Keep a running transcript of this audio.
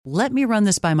"Let me run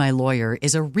this by my lawyer"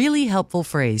 is a really helpful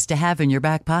phrase to have in your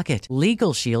back pocket.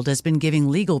 Legal Shield has been giving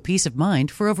legal peace of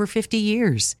mind for over 50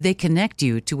 years. They connect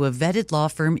you to a vetted law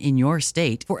firm in your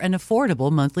state for an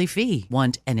affordable monthly fee.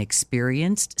 Want an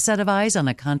experienced set of eyes on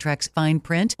a contract's fine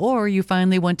print? Or you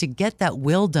finally want to get that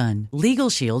will done?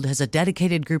 Legal Shield has a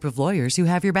dedicated group of lawyers who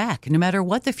have your back, no matter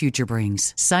what the future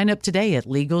brings. Sign up today at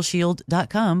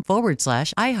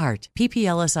LegalShield.com/iHeart.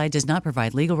 PPLSI does not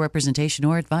provide legal representation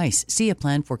or advice. See a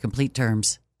plan for complete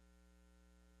terms.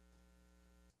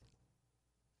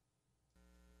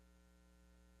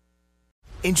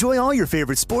 Enjoy all your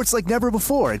favorite sports like never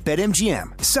before at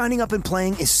BetMGM. Signing up and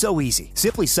playing is so easy.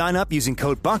 Simply sign up using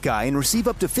code Buckeye and receive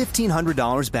up to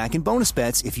 $1,500 back in bonus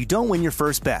bets if you don't win your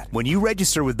first bet. When you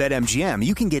register with BetMGM,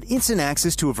 you can get instant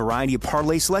access to a variety of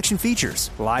parlay selection features,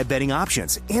 live betting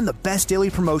options, and the best daily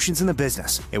promotions in the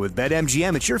business. And with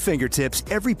BetMGM at your fingertips,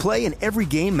 every play and every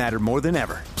game matter more than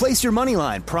ever. Place your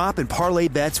moneyline, prop, and parlay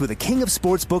bets with the king of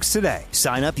sportsbooks today.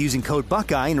 Sign up using code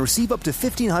Buckeye and receive up to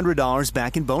 $1,500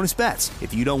 back in bonus bets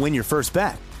if you don't win your first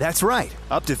bet. That's right,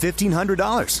 up to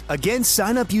 $1,500. Again,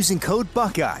 sign up using code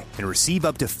Buckeye and receive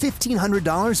up to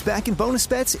 $1,500 back in bonus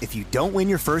bets if you don't win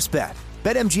your first bet.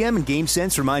 BetMGM and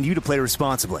GameSense remind you to play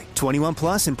responsibly. 21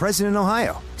 plus and present in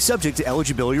Ohio. Subject to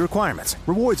eligibility requirements.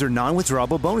 Rewards are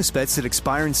non-withdrawable bonus bets that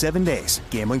expire in 7 days.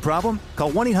 Gambling problem?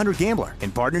 Call 1-800-GAMBLER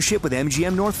in partnership with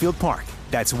MGM Northfield Park.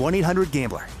 That's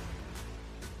 1-800-GAMBLER.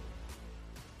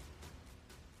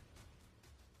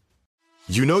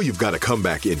 You know you've got a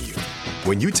comeback in you.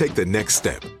 When you take the next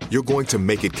step, you're going to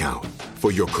make it count.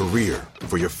 For your career,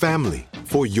 for your family,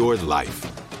 for your life.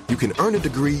 You can earn a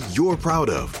degree you're proud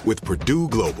of with Purdue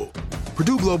Global.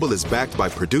 Purdue Global is backed by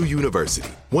Purdue University,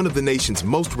 one of the nation's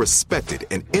most respected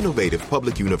and innovative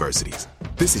public universities.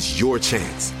 This is your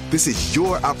chance. This is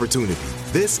your opportunity.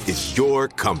 This is your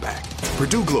comeback.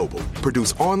 Purdue Global,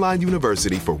 Purdue's online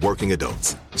university for working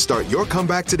adults. Start your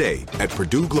comeback today at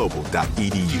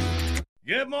purdueglobal.edu.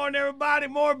 Good morning, everybody.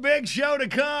 More big show to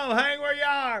come. Hang where you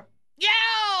are.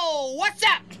 Yo, what's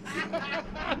up?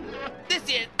 This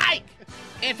is Ike.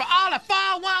 And for all the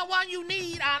 411 you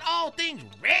need on all things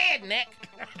redneck,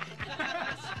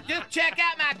 just check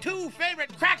out my two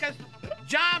favorite crackers,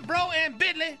 John Bro and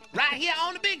Bidley, right here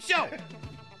on the big show.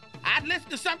 I'd listen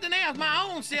to something else my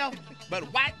own self,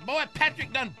 but white boy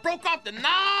Patrick done broke off the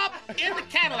knob in the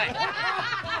Cadillac.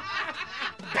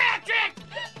 Patrick!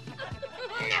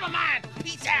 Never mind.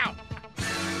 Peace out.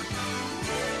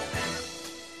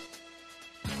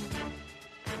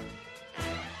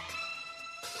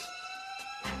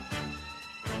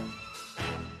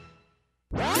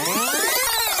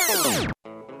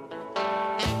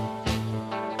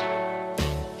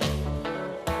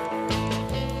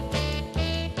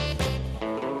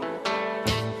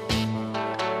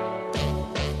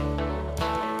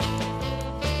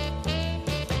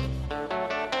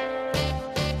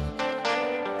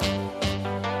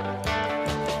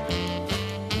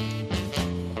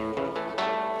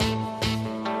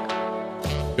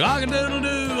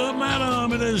 Cock-a-doodle-doo, up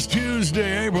madam. It is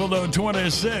Tuesday, April the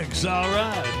 26th. All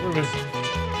right. We're going to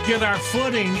get our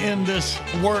footing in this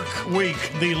work week,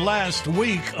 the last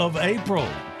week of April.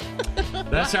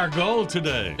 That's our goal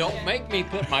today. Don't make me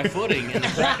put my footing in the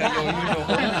crack of your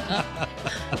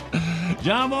usual.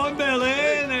 John Boy and Billy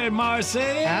and Marcy.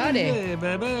 Howdy. Hey,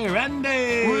 baby.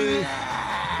 Randy.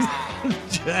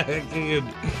 Jackie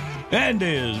and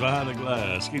Andy is behind the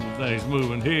glass, keeping things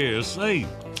moving here. See.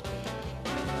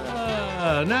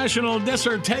 National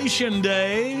Dissertation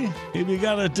Day. If you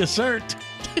got a dessert,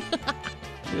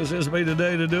 this is be the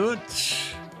day to do it.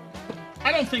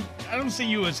 I don't see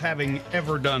you as having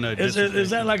ever done a dissertation.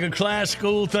 Is that like a class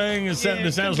school thing? It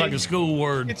sounds like a school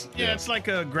word. It's like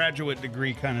a graduate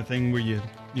degree kind of thing where you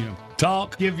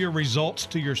talk, give your results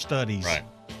to your studies. Right.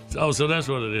 Oh, so that's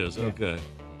what it is. Yeah. Okay.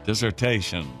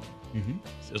 Dissertation. Mm-hmm.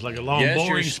 It's like a long,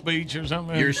 boring speech or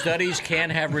something. Your studies can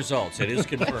have results. It is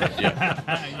confirmed. Yeah.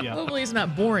 Hopefully it's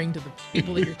not boring to the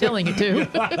people that you're telling it to.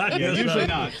 Usually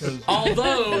not.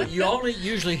 Although you only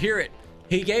usually hear it.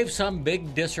 He gave some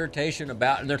big dissertation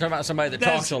about, and they're talking about somebody that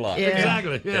talks a lot. Yeah.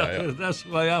 Exactly. Yeah. That's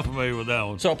the way I'm familiar with that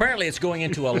one. So apparently it's going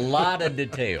into a lot of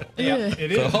detail. Yeah,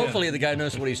 it is. So hopefully the guy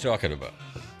knows what he's talking about.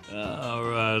 All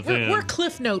right, then. We're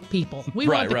Cliff Note people. We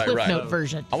want the Cliff Note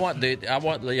version. I want the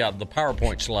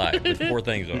PowerPoint slide with 4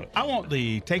 things on it. I want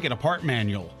the take it apart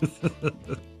manual.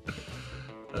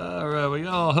 All right, well,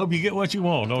 y'all hope you get what you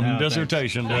want on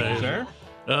Dissertation Day. Thank you,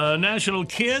 sir. National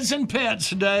Kids and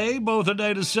Pets Day, both a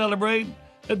day to celebrate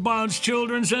that bonds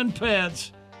children and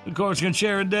pets. Of course, can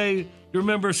share a day to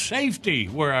remember safety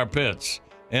where our pets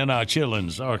and our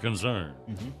chillins are concerned.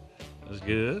 Mm-hmm. That's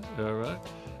good. All right.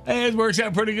 Hey, it works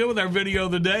out pretty good with our video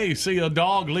of the day. See a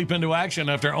dog leap into action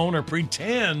after owner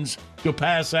pretends to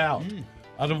pass out.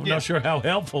 I'm not sure how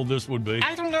helpful this would be.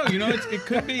 I don't know. It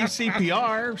could be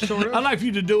CPR, sort of. I'd like for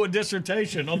you to do a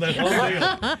dissertation on that whole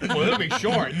deal. Well, it'll be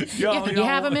short. You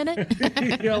have a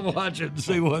minute? Y'all watch it and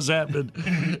see what's happening.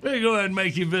 We go ahead and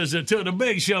make you visit to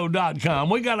thebigshow.com.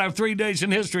 We got our 3 days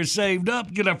in history saved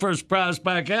up. Get our first prize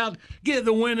pack out. Get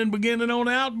the winning beginning on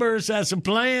Outburst. That's the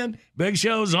plan. Big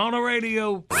Show's on the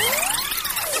radio.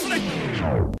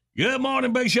 Good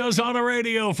morning, Big Show's on the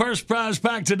radio. First prize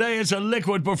pack today is a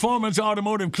Liquid Performance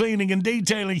Automotive Cleaning and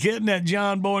Detailing Kit in that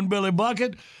John Boy and Billy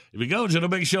bucket. If you go to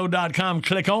thebigshow.com,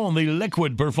 click on the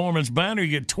Liquid Performance banner,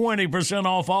 you get 20%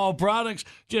 off all products.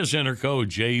 Just enter code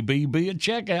JBB at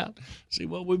checkout. See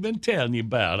what we've been telling you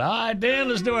about. All right, Dan,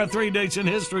 let's do our 3 dates in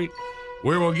history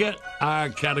where we'll get our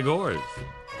categories.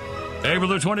 April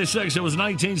the 26th, it was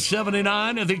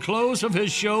 1979, at the close of his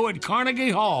show at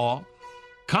Carnegie Hall,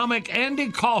 comic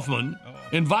Andy Kaufman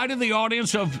invited the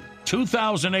audience of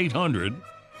 2,800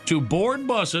 to board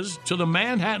buses to the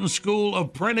Manhattan School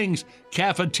of Printing's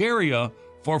cafeteria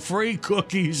for free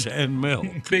cookies and milk.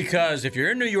 Because if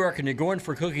you're in New York and you're going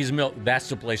for cookies and milk, that's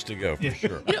the place to go. For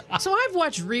sure. So I've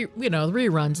watched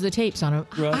reruns, the tapes on him.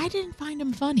 Right. I didn't find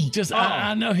him funny. Just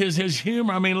I know his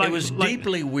humor. I mean, like it was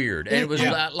deeply weird, and it was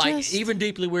even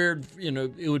deeply weird.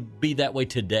 It would be that way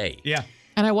today. Yeah.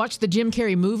 And I watched the Jim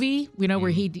Carrey movie, where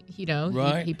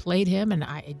Right. he played him, and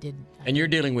I didn't. And you're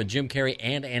dealing with Jim Carrey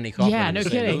and Andy Kaufman. Yeah, in no the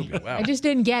same kidding. movie. Wow. I just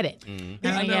didn't get it.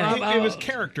 It was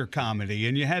character comedy,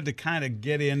 and you had to kind of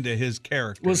get into his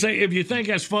character. Well, say, if you think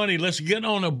that's funny, let's get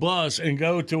on a bus and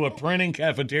go to a printing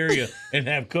cafeteria and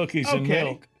have cookies and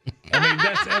milk. I mean,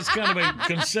 that's kind of a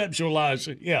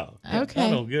conceptualized. Yeah. Okay. I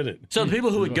don't get it. So the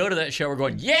people who would go to that show were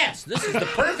going, yes, this is the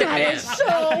perfect ad.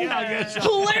 So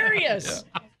hilarious.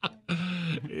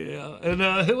 Yeah, and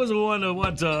who was the one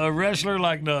a wrestler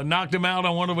knocked him out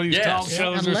on one of these talk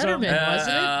shows on or something? Letterman,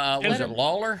 wasn't it? Was it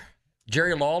Lawler?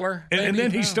 Jerry Lawler? And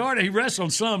then he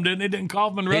wrestled some, didn't he? Didn't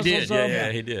Kaufman wrestle He did, some?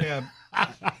 yeah, he did. Yeah.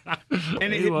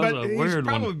 And He was a he's weird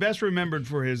probably one. best remembered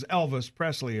for his Elvis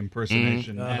Presley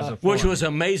impersonation as a Which foreign. was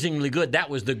amazingly good. That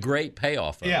was the great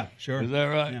payoff of it. Yeah, sure. Is that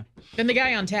right? Yeah. And the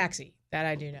guy on Taxi, that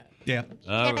I do know. Yeah.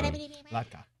 All right.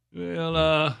 Lata.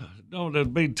 Well,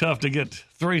 it'd be tough to get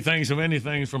 3 things of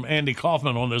anything from Andy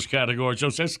Kaufman on this category. So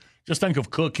just think of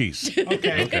cookies.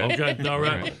 Okay. All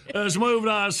right. Let's move to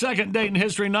our second date in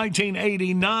history,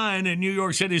 1989, in New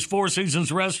York City's Four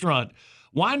Seasons restaurant.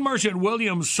 Wine merchant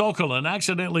William Sokolin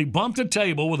accidentally bumped a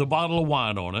table with a bottle of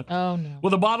wine on it. Oh, no. Well,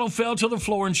 the bottle fell to the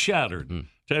floor and shattered.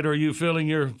 Ted, are you feeling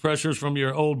your pressures from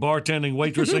your old bartending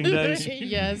waitressing days?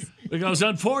 Yes. Because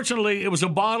unfortunately, it was a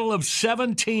bottle of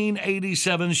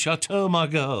 1787 Chateau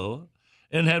Margaux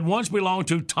and had once belonged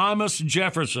to Thomas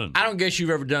Jefferson. I don't guess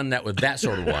you've ever done that with that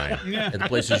sort of wine at the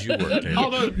places you worked at.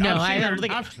 Although No, I've I seen don't her,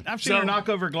 think- I've seen her knock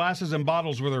over glasses and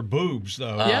bottles with her boobs,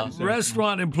 though.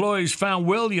 Restaurant employees found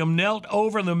William knelt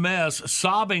over the mess,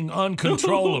 sobbing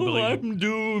uncontrollably. I'm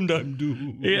doomed.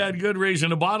 He had good reason.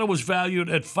 The bottle was valued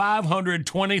at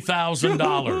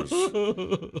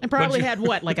 $520,000. And probably had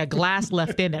like a glass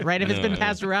left in it, right? If it's been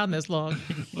passed around this long.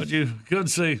 But you could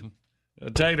see a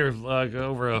tater like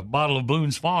over a bottle of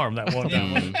Boone's Farm that one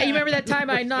time. Hey, you remember that time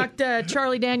I knocked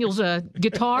Charlie Daniels'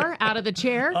 guitar out of the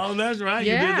chair? Oh, that's right.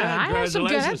 Yeah, you did that. I had some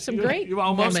Congratulations. great You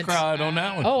almost moments. cried on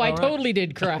that one. Oh, I All right. totally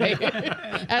did cry.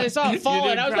 I saw it fall,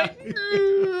 did and I was cry. like,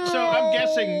 So I'm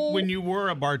guessing when you were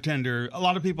a bartender, a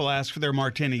lot of people ask for their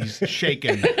martinis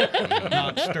shaken,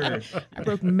 not stirred. I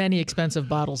broke many expensive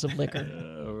bottles of liquor.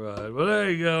 All right. Well,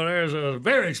 there you go. There's a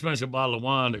very expensive bottle of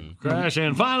wine to crash.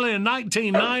 And finally, in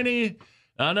 1990,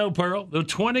 I know, Pearl, the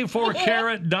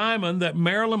 24-karat diamond that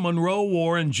Marilyn Monroe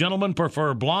wore in Gentlemen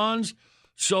Prefer Blondes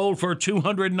sold for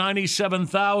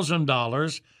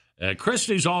 $297,000 at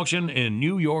Christie's auction in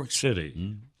New York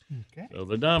City. Okay. So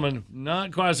the diamond,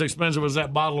 not quite as expensive as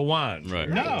that bottle of wine. Right.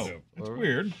 No, that's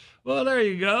weird. Well, there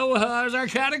you go. There's our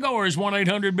categories.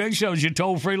 1-800-BIG-SHOW, your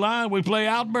toll-free line. We play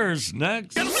Outbursts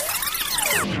next.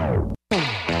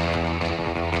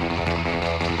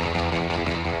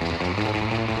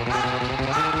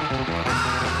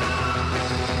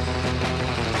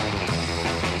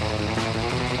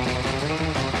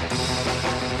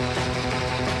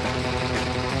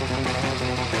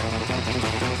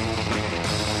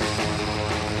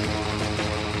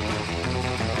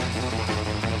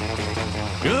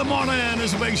 Good morning.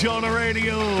 This is Big Show on the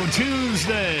radio.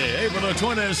 Tuesday, April the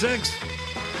 26th.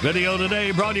 Video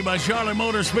today brought to you by Charlotte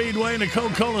Motor Speedway and the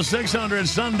Coca-Cola 600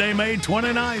 Sunday, May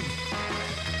 29th.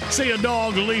 See a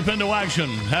dog leap into action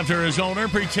after his owner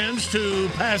pretends to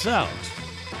pass out.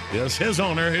 Yes, his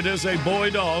owner. It is a boy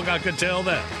dog. I could tell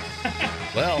that.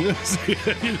 Well, You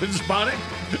can spot it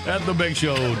at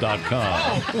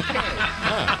thebigshow.com.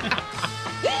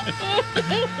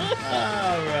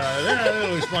 All right.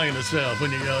 That'll explain itself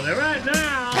when you go there. Right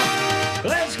now,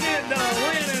 let's get the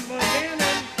winning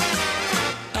beginning.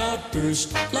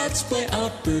 Outburst, let's play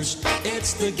Outburst.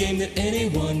 It's the game that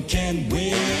anyone can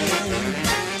win.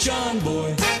 John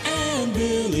Boy and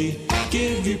Billy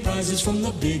give you prizes from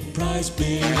the big prize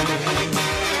bin.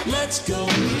 Let's go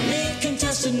meet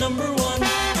contestant number 1.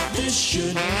 This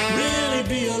should really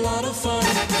be a lot of fun.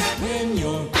 When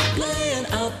you're playing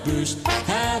Outburst,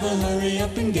 have a hurry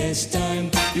up and guess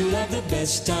time. You'll have the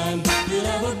best time. You'll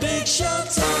have a big show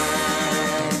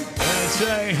time. Let's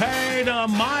say hey to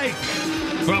Mike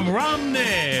from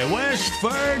Romney, West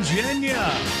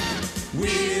Virginia.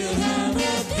 We'll have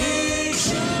a big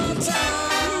show time.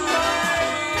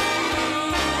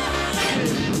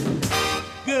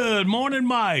 Good morning,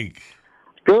 Mike.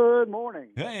 Good morning.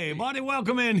 Hey, buddy,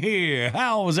 welcome in here.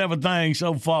 How was everything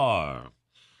so far?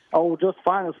 Oh, just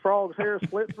fine as frogs here,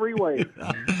 split 3 ways.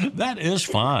 That is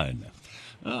fine.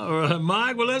 All right,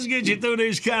 Mike, well, let's get you through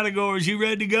these categories. You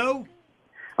ready to go?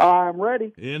 I'm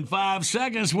ready. In 5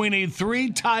 seconds, we need 3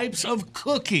 types of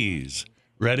cookies.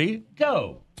 Ready?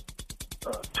 Go.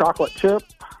 Chocolate chip,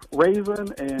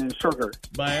 raisin, and sugar.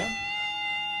 Bam.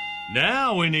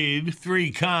 Now we need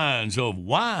 3 kinds of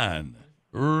wine.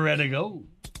 Ready, go.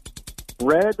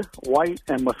 Red, white,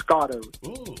 and Moscato.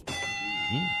 Ooh.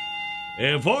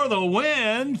 And for the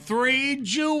win, 3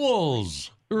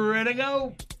 jewels. Ready,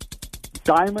 go.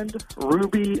 Diamond,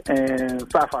 ruby,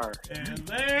 and sapphire. And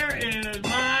there is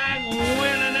Mike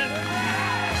winning it.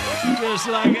 Just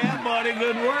like that, buddy.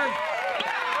 Good work.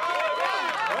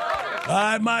 All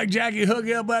right, Mike, Jackie, hook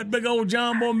you up that big old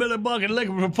John Boy Billy Bucket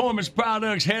Liquor Performance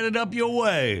Products headed up your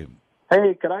way.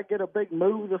 Hey, could I get a big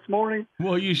move this morning?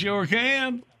 Well, you sure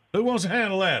can. Who wants to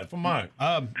handle that for Mike?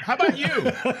 How about you?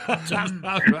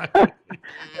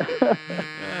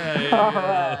 All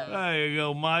right. There you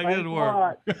go, Mike. Good work.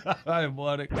 All right,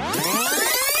 buddy.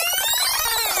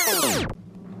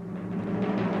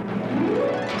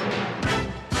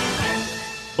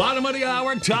 Bottom of the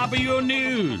hour, top of your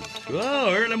news.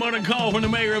 Oh, early morning call from the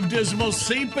mayor of Dismal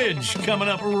Seepage coming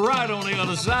up right on the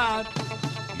other side.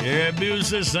 Gary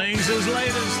Busey sings his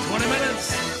latest 20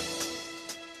 minutes.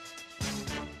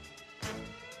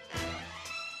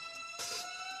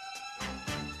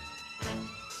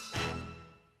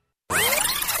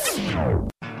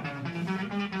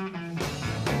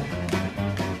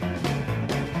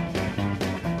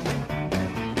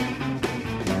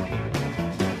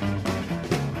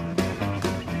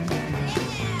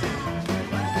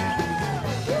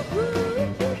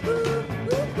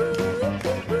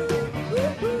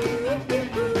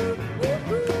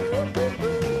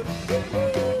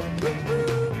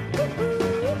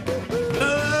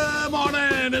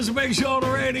 It's a big show on the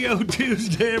radio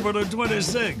Tuesday, April the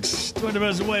 26th. 20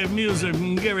 minutes away of music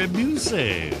from Gary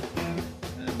Busey.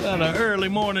 Got an early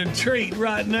morning treat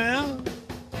right now.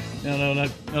 No,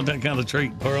 not that kind of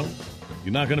treat, Pearl.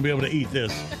 You're not going to be able to eat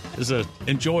this. It's an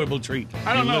enjoyable treat.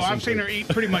 I don't know. I've seen her eat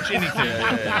pretty much anything.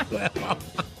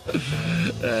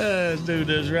 Let's do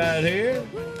this right here.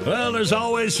 Well, there's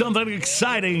always something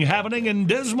exciting happening in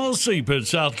Dismal Seepage,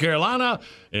 South Carolina.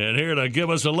 And here to give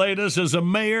us the latest is the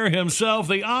mayor himself,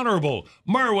 the Honorable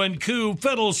Merwin Q.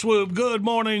 Fiddleswoop. Good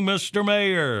morning, Mr.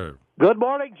 Mayor. Good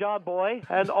morning, John Boy,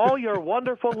 and all your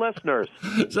wonderful listeners.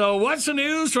 So what's the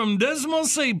news from Dismal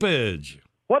Seepage?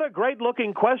 What a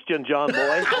great-looking question, John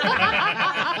Boy.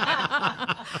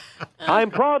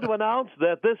 I'm proud to announce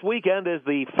that this weekend is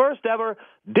the first-ever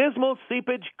Dismal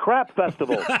Seepage Crap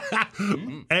Festival.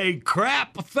 A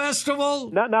crap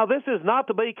festival? Now, this is not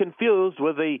to be confused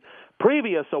with the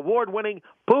previous award-winning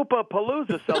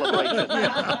Poopa-Palooza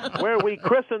celebration, where we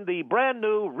christened the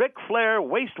brand-new Ric Flair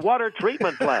wastewater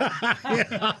treatment plant.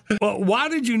 Yeah. Well, why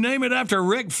did you name it after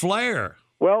Ric Flair?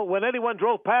 Well, when anyone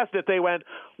drove past it, they went,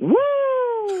 woo!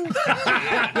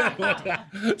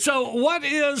 So what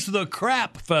is the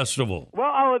Crap Festival?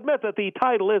 Well, I'll admit that the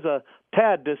title is a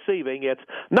tad deceiving. It's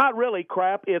not really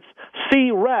crap, it's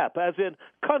C-rap, as in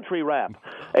country rap,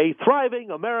 a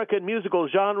thriving American musical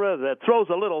genre that throws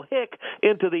a little hick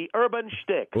into the urban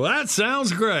shtick. Well, that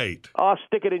sounds great. Oh,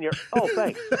 stick it in your... Oh,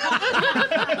 thanks.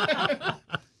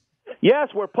 Yes,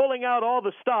 we're pulling out all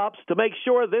the stops to make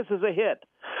sure this is a hit.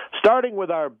 Starting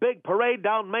with our big parade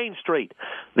down Main Street.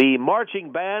 The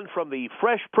marching band from the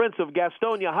Fresh Prince of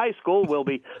Gastonia High School will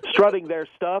be strutting their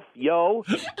stuff, yo.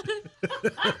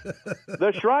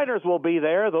 The Shriners will be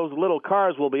there. Those little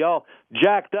cars will be all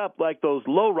jacked up like those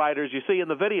lowriders you see in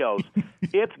the videos.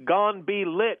 It's gone be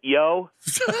lit, yo.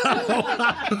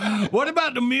 What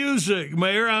about the music,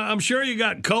 Mayor? I'm sure you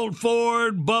got Colt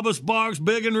Ford, Bubba Sparks,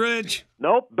 Big and Rich.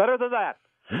 Nope, better than that.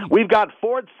 We've got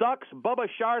Ford Sucks, Bubba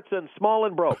Sharts, and Small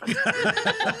and Broke.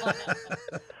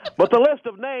 But the list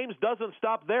of names doesn't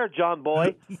stop there, John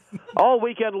Boy. All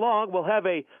weekend long, we'll have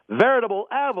a veritable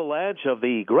avalanche of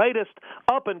the greatest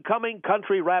up-and-coming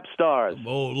country rap stars.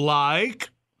 Oh, like?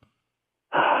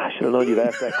 I should have known you'd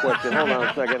ask that question. Hold on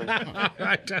a second.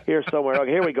 Here somewhere.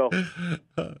 Okay, here we go.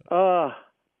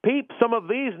 Peep some of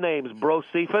these names, Bro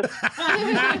Cephas.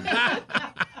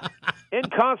 In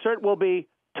concert will be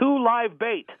Two Live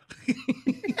Bait,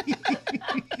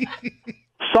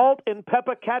 Salt and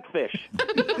Pepper Catfish,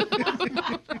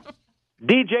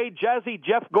 DJ Jazzy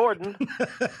Jeff Gordon,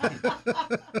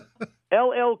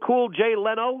 LL Cool J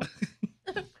Leno,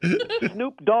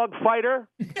 Snoop Dogg Fighter,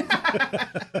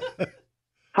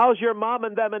 How's Your Mom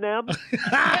and Eminem,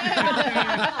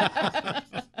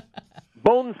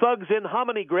 Bone Thugs in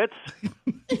Hominy Grits,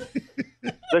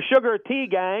 the Sugar Tea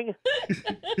Gang.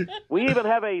 We even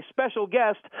have a special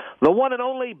guest, the one and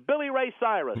only Billy Ray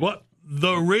Cyrus. What?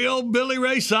 The real Billy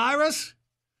Ray Cyrus?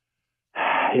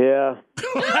 Yeah.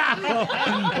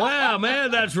 Wow,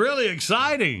 man, that's really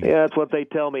exciting. Yeah, that's what they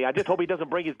tell me. I just hope he doesn't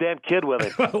bring his damn kid with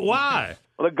him. Why?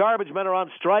 Well, the garbage men are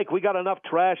on strike. We got enough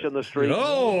trash in the street.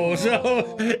 Oh,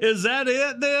 so is that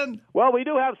it then? Well, we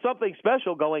do have something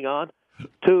special going on.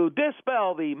 To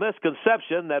dispel the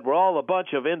misconception that we're all a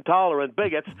bunch of intolerant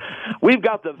bigots, we've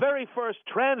got the very first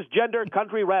transgender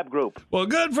country rap group. Well,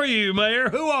 good for you, Mayor.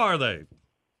 Who are they?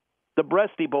 The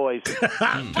Breasty Boys.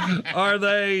 Are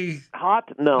they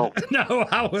hot? No. No,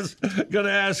 I was going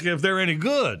to ask if they're any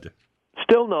good.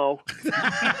 Still no.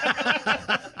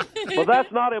 Well,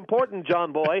 that's not important,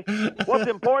 John Boy. What's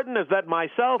important is that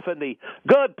myself and the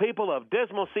good people of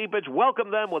Dismal Seepage welcome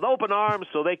them with open arms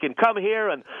so they can come here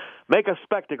and make a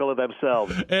spectacle of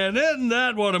themselves. And isn't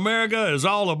that what America is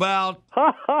all about?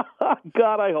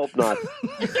 God, I hope not.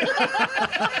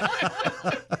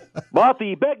 But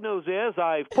the big news is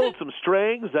I've pulled some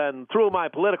strings and threw my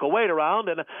political weight around,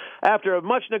 and after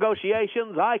much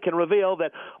negotiations, I can reveal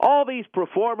that all these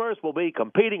performers will be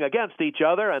competing against each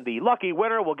other, and the lucky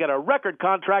winner will get a record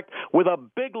contract with a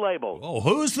big label. Oh,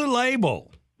 who's the label?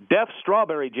 Def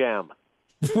Strawberry Jam.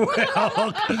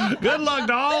 Well, good luck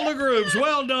to all the groups.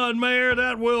 Well done, Mayor.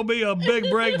 That will be a big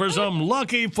break for some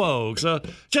lucky folks.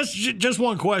 Just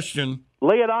one question.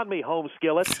 Lay it on me, home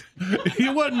skillet.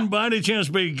 You wouldn't by any chance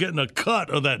be getting a cut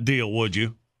of that deal, would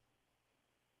you?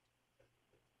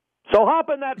 So hop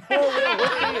in that four-wheel.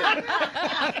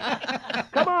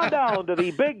 Come on down to the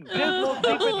big Dismal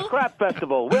Seepage Crap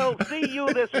Festival. We'll see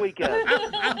you this weekend.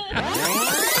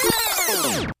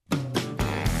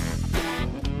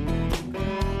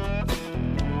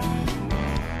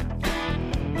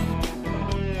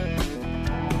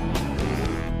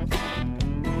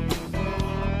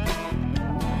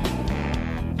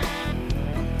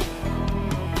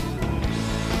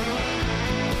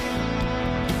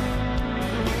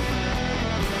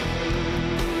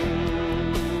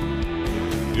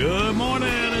 Good morning.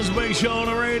 It's a big show on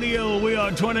the radio. We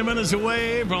are 20 minutes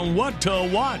away from What to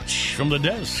Watch from the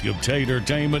desk of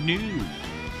Tatertainment News.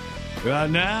 Right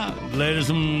now, ladies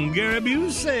and Gary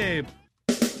Busey.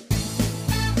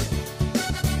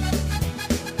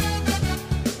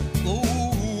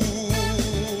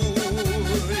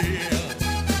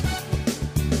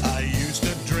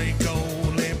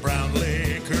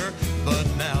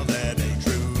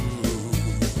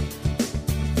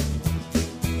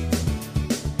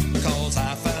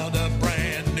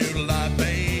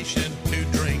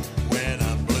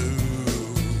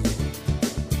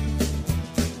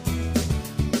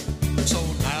 So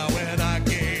now when I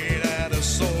get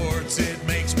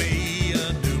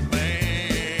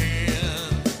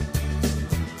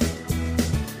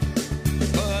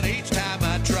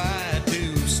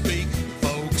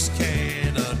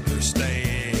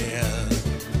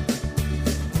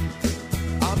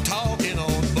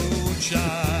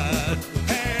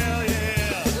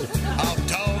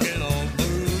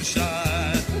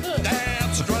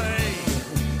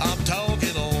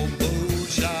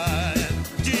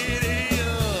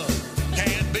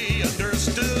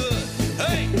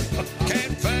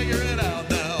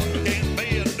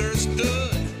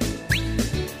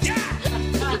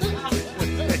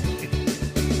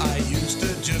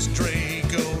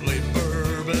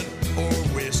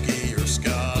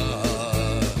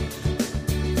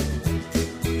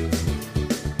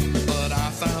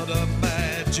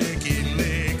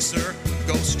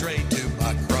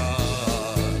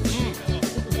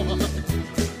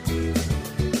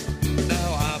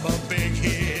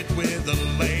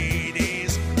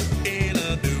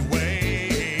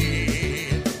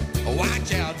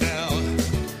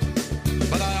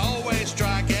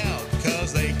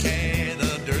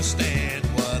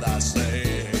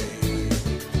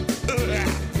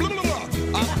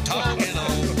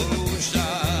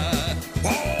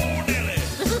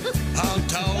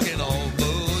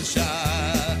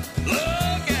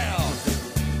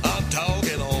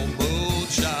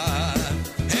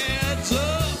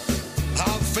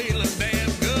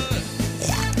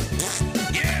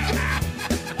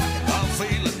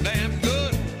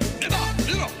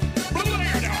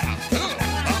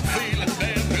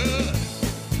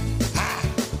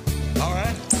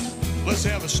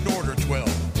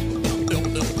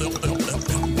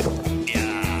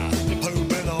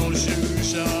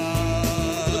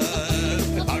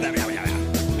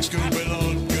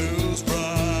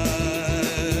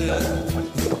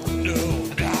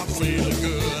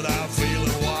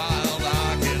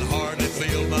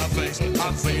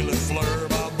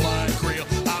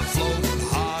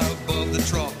the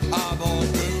truck. I'm on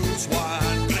goose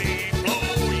wine, bleed,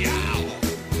 blow, yow.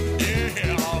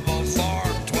 Yeah, I'm on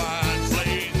fart, twine,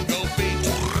 fling, go beach.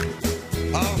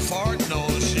 I'm farting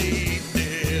on a sheep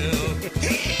dip.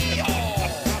 Hee-haw.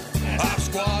 I'm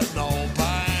squatting on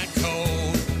pine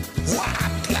cone.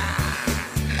 Whop-la.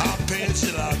 I'm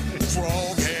pinching up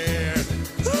frog hair.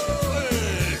 Ooh,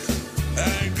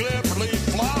 and glibberly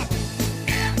flop.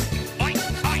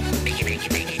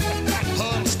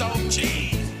 Hung stone cheese.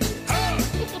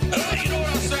 You know what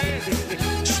I'm saying?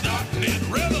 Snotting in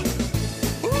rhythm.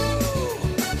 Ooh.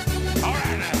 All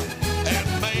right now. And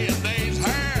mayonnaise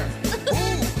hair.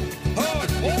 Ooh. Oh,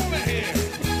 it's warm in here.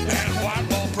 And white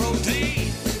ball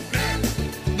protein.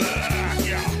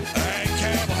 Yeah. And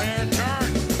camel hair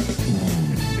turn.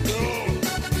 Oh.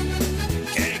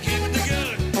 Can't keep it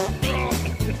together. Oh.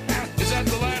 Is that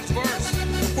the last verse?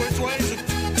 Which way's it?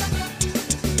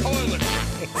 Toilet.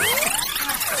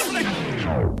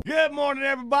 Good morning,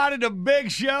 everybody. The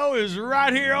Big Show is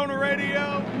right here on the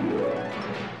radio.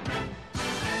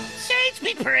 Saints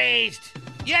be praised.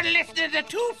 You're listening to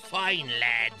two fine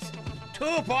lads.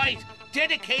 Two boys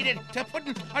dedicated to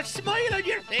putting a smile on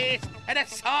your face and a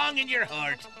song in your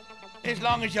heart. As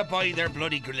long as you buy their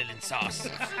bloody grilling sauce.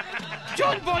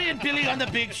 John Boy and Billy on the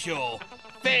Big Show.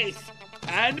 Faith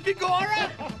and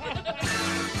Bigora.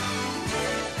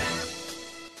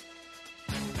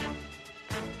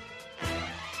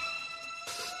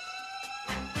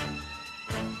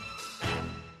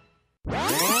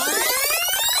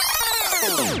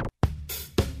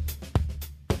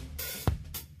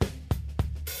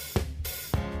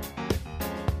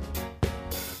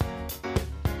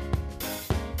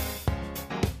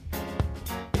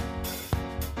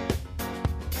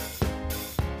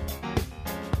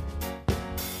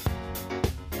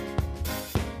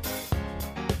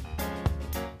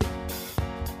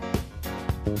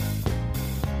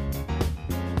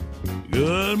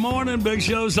 Good morning, Big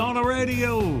Show's on the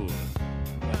radio.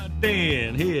 Got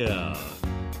Dan here.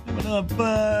 Coming up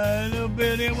a little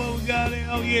bit here. What we got here?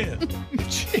 Oh, yeah.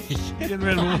 Getting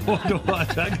ready to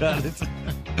watch. I got it.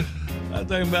 I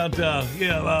think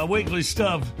about, weekly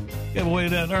stuff. Gave away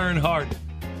that Earnhardt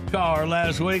car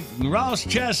last week. Ross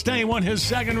Chastain won his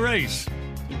second race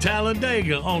in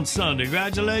Talladega on Sunday.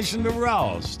 Congratulations to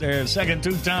Ross. Their second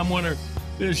two-time winner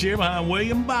this year behind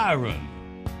William Byron.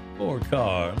 Poor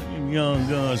car. Them young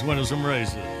guns winning some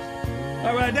races.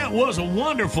 All right, that was a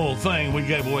wonderful thing we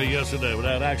gave away yesterday with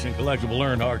that Action Collectible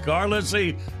Earnhardt car. Let's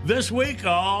see, this week,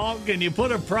 can you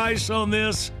put a price on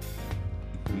this?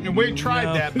 We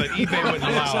tried that, but eBay wouldn't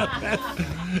allow it.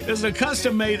 It's a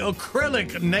custom-made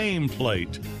acrylic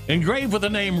nameplate engraved with the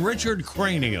name Richard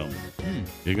Cranium.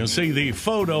 You can see the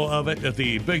photo of it at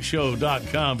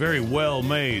thebigshow.com. Very well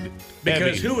made.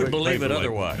 Because who would believe it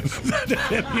otherwise?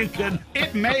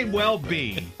 It may well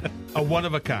be a one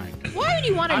of a kind. Why would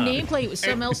you want a nameplate with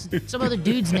some other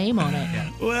dude's name on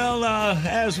it? Well,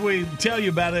 as we tell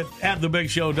you about it at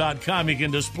thebigshow.com, you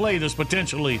can display this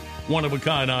potentially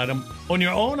one-of-a-kind item on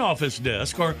your own office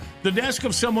desk or the desk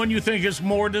of someone you think is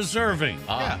more deserving.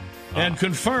 And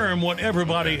confirm what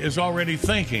everybody is already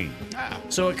thinking.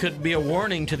 So it could be a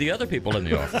warning to the other people in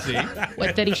the office. See?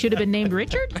 What, that he should have been named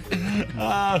Richard?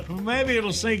 Maybe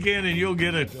it'll sink in and you'll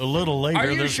get it a little later this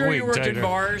week. Are you sure you worked in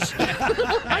bars?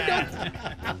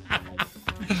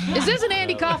 Is this an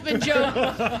Andy Kaufman joke?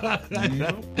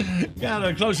 Yeah,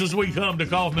 the closest we come to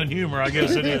Kaufman humor, I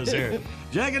guess it is here.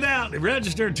 Check it out.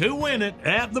 Register to win it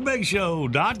at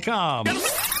thebigshow.com.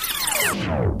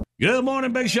 Good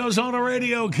morning, Big Show's on the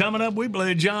radio. Coming up, we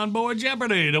play John Boy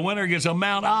Jeopardy. The winner gets a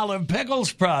Mount Olive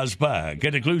Pickles prize pack.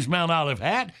 It includes Mount Olive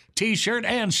hat, T-shirt,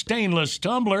 and stainless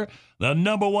tumbler. The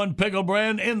 #1 pickle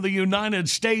brand in the United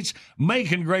States,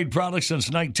 making great products since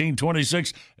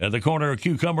 1926. At the corner of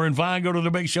Cucumber and Vine, go to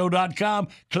thebigshow.com.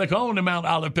 Click on the Mount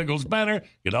Olive Pickles banner.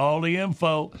 Get all the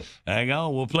info. Hang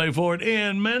on, we'll play for it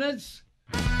in minutes.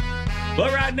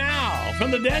 But right now, from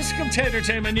the desk of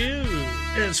Tatertainment News,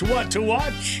 it's What to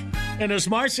Watch. And it's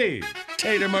Marcy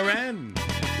Tater Moran.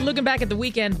 Looking back at the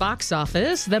weekend box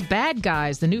office, The Bad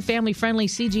Guys, the new family-friendly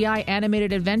CGI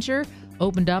animated adventure,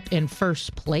 opened up in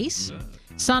first place.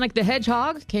 Sonic the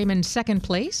Hedgehog came in second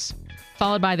place,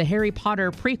 followed by the Harry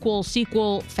Potter prequel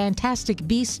sequel, Fantastic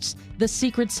Beasts, The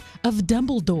Secrets of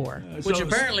Dumbledore. Which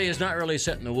apparently is not really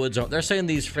set in the woods. They're saying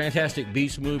these Fantastic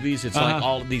Beasts movies, it's like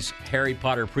all of these Harry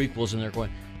Potter prequels, and they're going...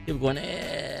 People going,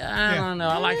 I don't know.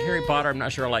 I like Harry Potter. I'm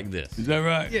not sure I like this. Is that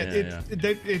right? Yeah,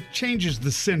 it changes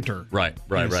the center. Right.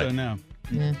 So no.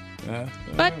 Yeah.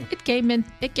 But it came in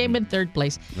third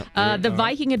place. The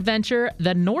Viking adventure,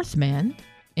 The Northman,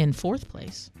 in fourth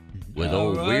place. with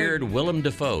old weird Willem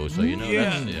Dafoe. So you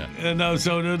know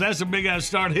so that's a big ass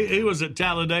start. He was at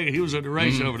Talladega. He was at the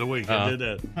race over the weekend.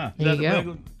 Did that? Is There that you the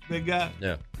go. big guy?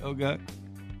 Yeah. Okay.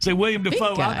 See, William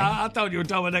Dafoe. guy. I thought you were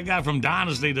talking about that guy from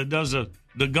Dynasty that does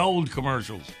the gold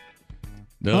commercials.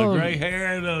 The gray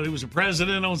hair. He was a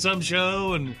president on some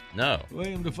show, and No.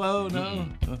 William Dafoe. No,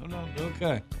 no.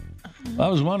 Okay. I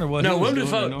was wondering what. No, he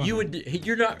was Willem doing.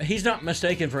 Dafoe. He's not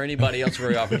mistaken for anybody else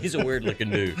very often. He's a weird looking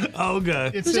dude.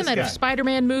 Okay. Who's in that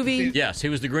Spider-Man movie? Yes, he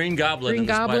was the Green Goblin Green in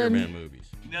the Goblin. Spider-Man movies.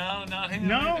 No, not him.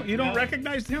 No, you don't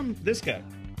recognize him? This guy.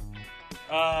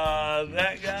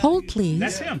 That guy. Hold, please.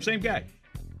 That's him, same guy.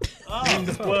 Oh,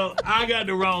 well, I got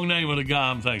the wrong name of the guy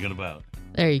I'm thinking about.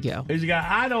 There you go. He's a guy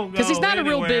I don't go 'Cause he's not a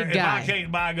real anywhere big guy. If I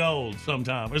can't buy gold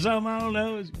sometime or something. I don't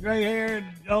know. He's gray haired,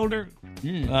 older. I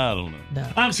don't know. No.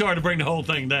 I'm sorry to bring the whole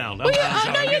thing down. Well, I'm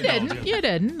sorry. no, I you get didn't. those, You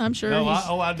didn't. I'm sure. No, he's-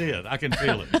 I did. I can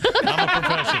feel it. I'm a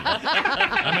professional.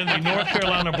 I'm in the North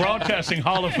Carolina Broadcasting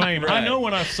Hall of Fame. I know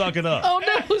when I suck it up. Oh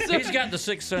no! So He's got the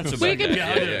sixth sense about We can-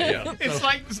 that. Yeah.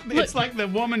 It's like the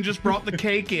woman just brought the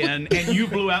cake in and you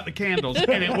blew out the candles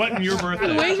and it wasn't your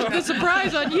birthday. wait, the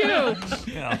surprise on you.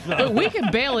 But we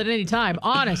can bail at any time.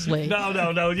 Honestly. No.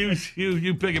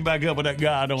 You pick it back up with that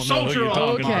guy. I don't know who Soldier you're on.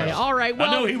 talking Okay. about. All right. I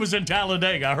Well. know he was in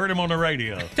Talladega. I heard him on the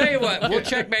radio. Tell you what, we'll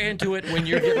check back into it when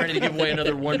you're getting ready to give away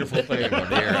another wonderful thing on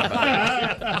the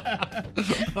air.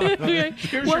 Okay.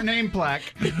 Here's your name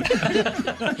plaque.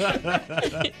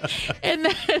 And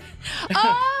then,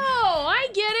 I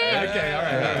get it. Okay, all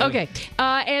right. Okay,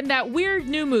 and that weird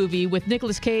new movie with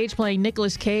Nicolas Cage playing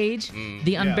Nicolas Cage,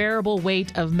 The Unbearable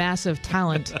Weight of Massive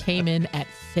Talent, came in at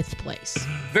 5th place.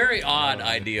 Very odd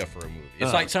idea for a movie.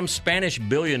 It's like some Spanish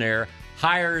billionaire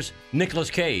hires Nicolas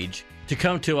Cage to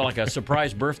come to like a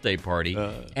surprise birthday party,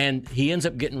 and he ends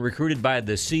up getting recruited by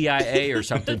the CIA or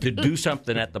something to do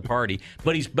something at the party.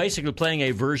 But he's basically playing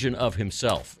a version of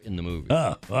himself in the movie.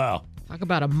 Oh, wow. Talk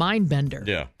about a mind bender.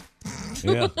 Yeah.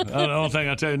 Yeah. The only thing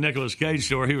I tell you, Nicolas Cage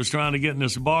story, he was trying to get in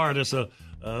this bar, the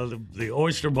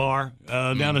oyster bar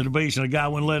down at the beach, and the guy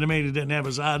wouldn't let him in. He didn't have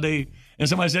his ID. And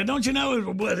somebody said, "Don't you know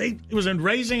he was in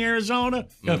Raising, Arizona?"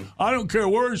 I don't care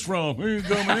where he's from. He ain't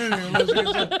coming in here. Unless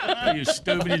he's you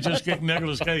stupid. You just kicked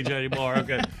Nicolas Cage out of your bar.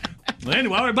 Okay. Well,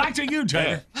 anyway, all right, back to you,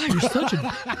 Taylor. You're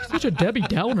such a Debbie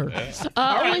Downer.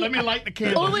 All right, let me light the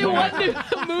candles. Only one new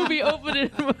movie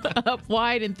opening up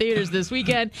wide in theaters this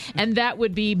weekend, and that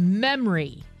would be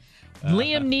Memory.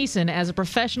 Liam Neeson as a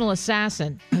professional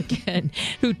assassin, again,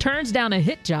 who turns down a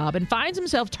hit job and finds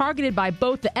himself targeted by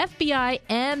both the FBI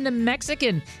and the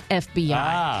Mexican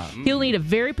FBI. He'll need a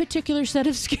very particular set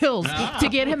of skills to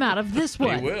get him out of this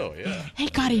one. He will, yeah.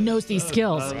 Thank God he knows these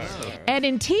skills. And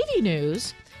in TV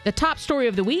news, the top story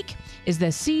of the week is the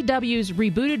CW's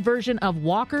rebooted version of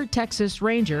Walker, Texas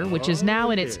Ranger, which is now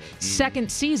in its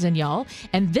second season, y'all.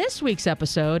 And this week's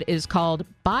episode is called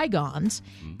Bygones,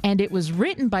 and it was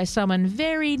written by someone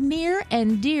very near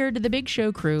and dear to the Big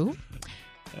Show crew,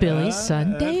 Billy's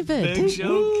son, David. Big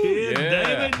Show kid, Yeah,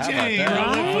 David how about James. that?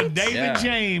 I look for David Yeah.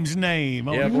 James' name.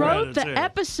 on Yeah, the Wrote credits the there.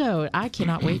 episode. I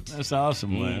cannot wait. That's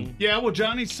awesome, man. Yeah, well,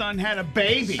 Johnny's son had a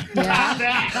baby.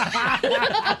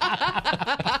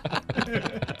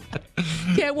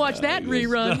 Can't watch that in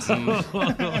reruns.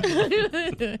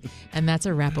 And that's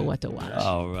a wrap of what to watch.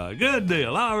 All right, good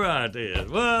deal. All right, then.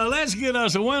 Well, let's get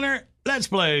us a winner. Let's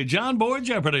play John Boy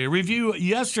Jeopardy. Review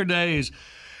yesterday's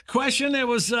question. It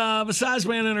was besides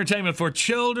being entertainment for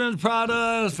children's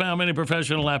products, found many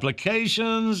professional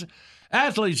applications.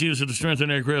 Athletes use it to strengthen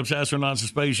their grips. Astronauts in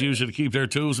space use it to keep their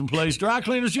tools in place. Dry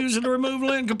cleaners use it to remove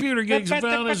lint. Computer geeks have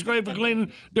found it's great for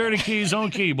cleaning dirty keys on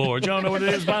keyboards. Y'all know what it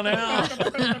is by now?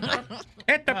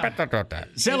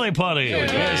 Silly putty.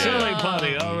 Yeah, silly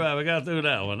putty. All right, we got through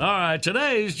that one. All right,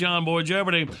 today's John Boy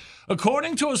Jeopardy.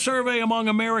 According to a survey among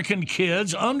American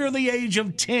kids under the age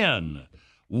of 10,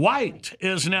 white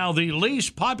is now the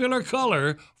least popular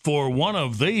color for one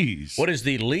of these. What is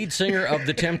the lead singer of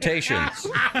the Temptations?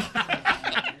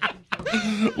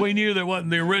 We knew there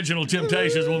wasn't the original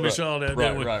Temptations when we saw that,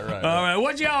 didn't we? Right. All right,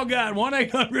 what y'all got?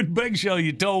 1-800-BIG-SHOW,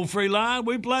 you toll-free line.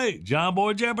 We play John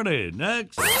Boy Jeopardy.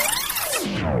 Next.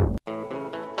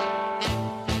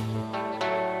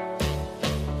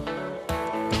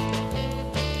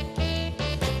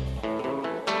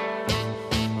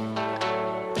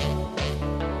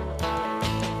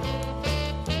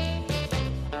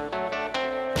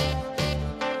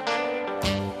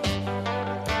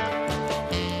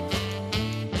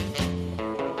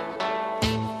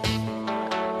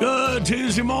 Good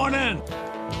Tuesday morning.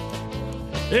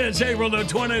 It's April the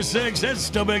 26th. It's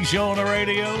the Big Show on the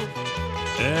radio.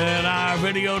 And our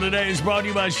video today is brought to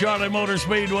you by Charlotte Motor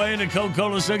Speedway and the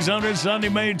Coca-Cola 600 Sunday,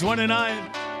 May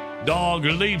 29th. Dog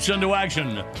leaps into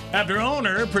action after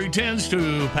owner pretends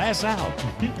to pass out.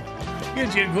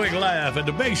 Get you a quick laugh at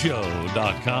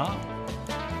thebigshow.com.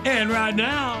 And right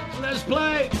now, let's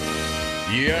play.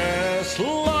 Yes,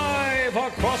 live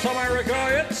across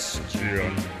America, it's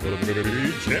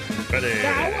Jeopardy.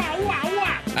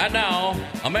 And now,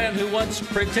 a man who once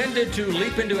pretended to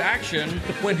leap into action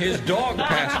when his dog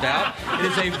passed out. It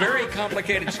is a very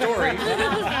complicated story.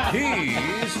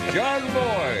 He's John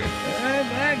Boy.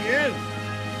 Thank you.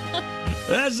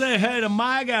 Let's say hey to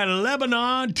Mike out of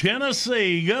Lebanon,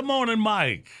 Tennessee. Good morning,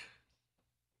 Mike.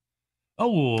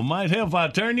 Oh, might help if I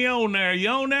turn you on there. You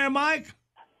on there, Mike?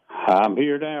 I'm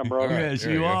here now, brother. Yes,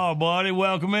 you are, buddy.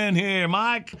 Welcome in here,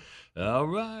 Mike. All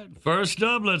right. First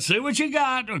up, let's see what you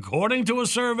got. According to a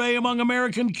survey among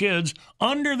American kids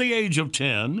under the age of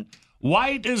 10,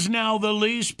 white is now the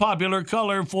least popular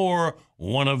color for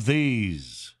one of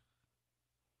these.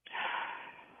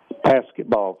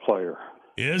 Basketball player.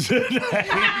 Is it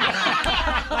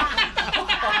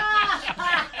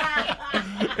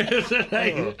is it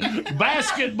a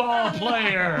basketball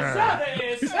player?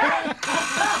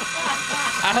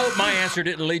 I hope my answer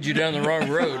didn't lead you down the wrong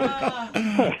road.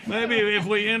 Maybe if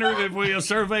we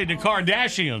surveyed the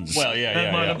Kardashians. Well,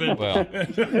 that might have been. Well.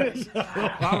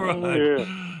 All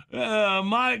right.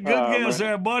 Mike, good guess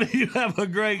there, buddy. You have a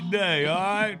great day, all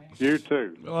right? You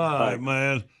too. All right,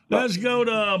 man. Let's go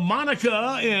to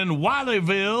Monica in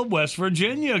Wileyville, West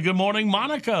Virginia. Good morning,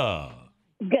 Monica.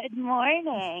 Good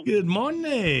morning. Good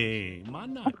morning,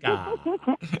 Monica.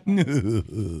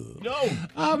 No.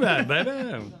 All right,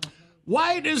 baby.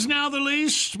 White is now the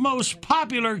least most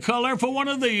popular color for one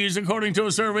of these, according to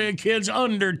a survey of kids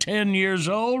under 10 years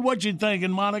old. What you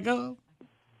thinking, Monica?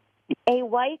 A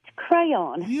white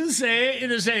crayon. You say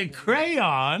it is a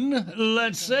crayon.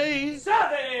 Let's see.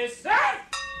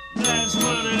 That's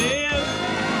what it is.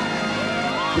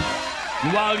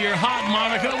 While you're hot,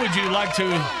 Monica, would you like to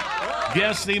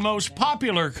guess the most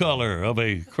popular color of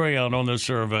a crayon on this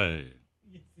survey?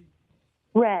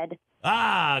 Red.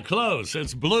 Ah, close.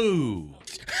 It's blue.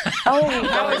 Oh,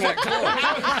 How is that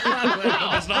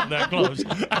close? It's not that close.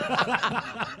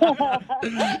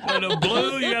 And a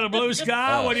blue, you got a blue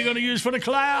sky. What are you going to use for the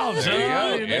clouds? There you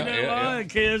go. You Yeah, know, yeah, all right,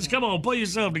 kids, come on, pull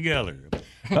yourself together.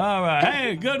 All right.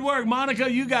 Hey, good work, Monica.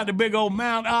 You got the big old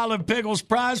Mount Olive Pickles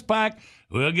prize pack.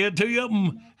 We'll get to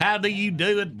you. How do you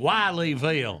do at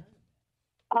Wileyville?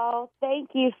 Oh, thank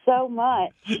you so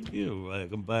much. You're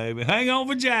welcome, baby. Hang on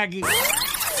for Jackie. All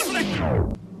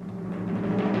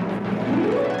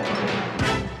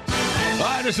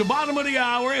right, it's the bottom of the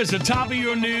hour. It's the top of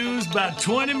your news. About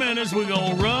 20 minutes, we're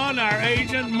going to run our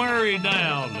Agent Murray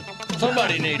down.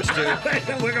 Somebody needs to.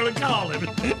 We're going to call him.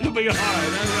 It'll be all right.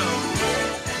 I know.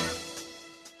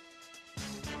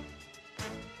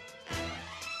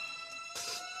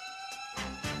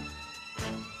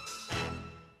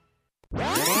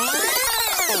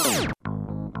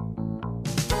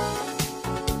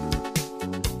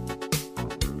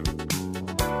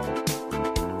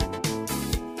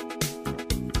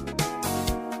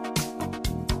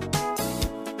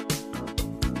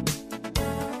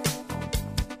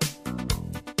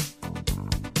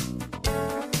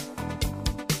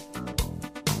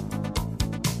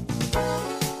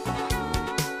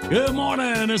 Good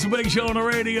morning. It's a big show on the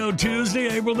radio Tuesday,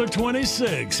 April the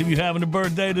 26th. If you're having a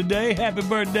birthday today, happy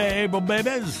birthday, April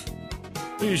babies.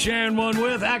 Who you're sharing one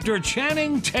with? Actor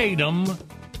Channing Tatum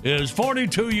is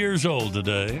 42 years old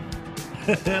today.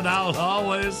 And I'll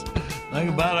always think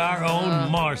about our own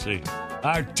Marcy.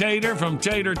 Our Tater from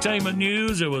Tatertainment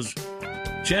News. It was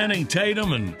Channing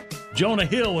Tatum and Jonah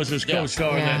Hill was his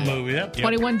co-star in that movie. Yep.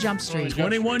 21 Jump Street.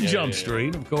 21 Jump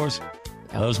Street, of course.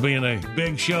 Those being a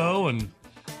big show and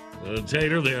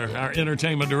Tater, our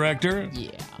entertainment director. Yeah.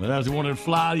 But that's the one that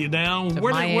fly you down.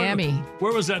 Miami.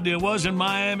 Where was that deal? Was in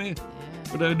Miami? Yeah.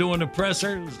 Where they were doing the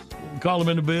pressers. Call them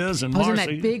in the biz. And I was Marcy.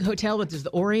 in that big hotel with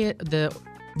the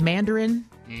Mandarin.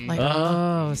 Like,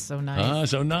 so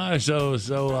nice. So nice.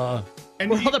 And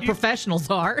where all the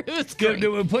professionals are. It was great. Did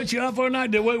we put you up for a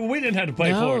night? We didn't have to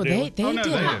pay for it, did we? They did.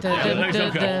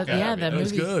 The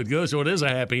movie. Good. So it is a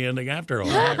happy ending after all.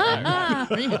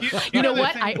 You know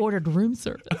what? I ordered room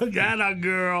service. Got a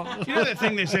girl. You know that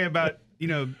thing they say about,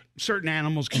 certain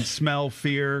animals can smell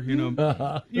fear,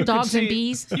 Dogs and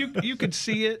bees. You could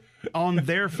see it on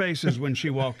their faces when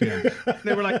she walked in.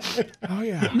 They were like, oh,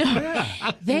 yeah. No,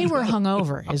 yeah. They were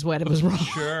hungover is what it was wrong.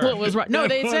 Sure. What was wrong. No,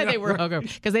 they said they were hungover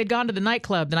because they'd gone to the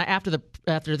nightclub after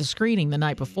the screening the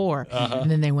night before, and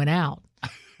then they went out.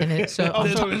 And it, so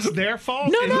it's their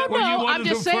fault? No, Is no, that what you no. wanted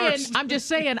I'm just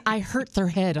saying. I hurt their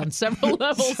head on several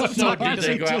levels. Of So did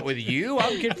they go out with you?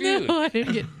 I'm confused. No, I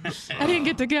didn't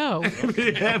get to go.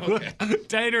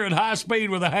 Tater and high speed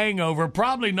with a hangover,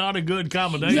 probably not a good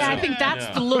combination. Yeah, I think that's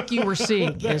the look you were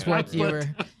seeing. Is what you were.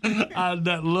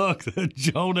 That look that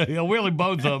Jonah Hill, really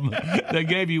both of them, they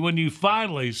gave you when you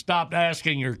finally stopped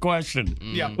asking your question.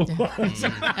 Yeah.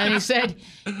 And he said,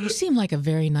 "You seem like a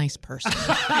very nice person."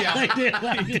 Yeah,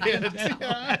 they did.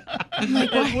 I'm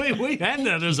like, we had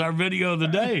that as our video of the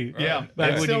day. Yeah,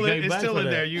 back it's when still, you came it's back still for in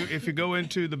that. there. If you go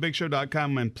into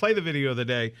thebigshow.com and play the video of the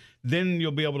day, then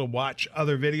you'll be able to watch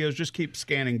other videos. Just keep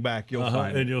scanning back. You'll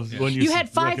find and it. when You had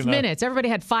 5 minutes. Everybody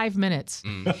had 5 minutes.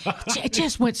 It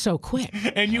just went so quick.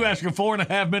 And you ask a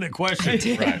 4.5-minute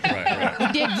question.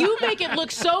 Right. Did you make it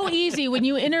look so easy when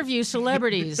you interview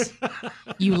celebrities?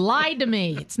 You lied to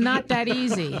me. It's not that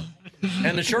easy.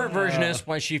 And the short version is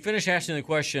when she finished asking the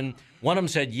question, one of them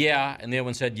said, yeah, and the other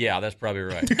one said, yeah, that's probably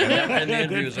right. And the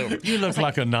interview was over. You look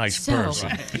like a nice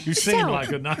person. You seem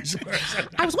like a nice person.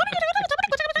 I was wondering.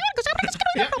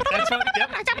 That's what, yep.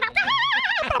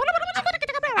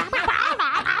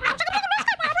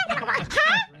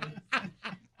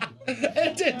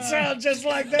 It did sound just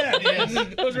like that. Yes.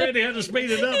 I was ready to speed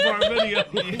it up for our video.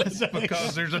 Yes,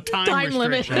 because there's a time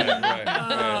limit. restriction.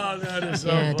 Oh, that is so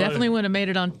funny. Definitely would have made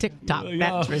it on TikTok.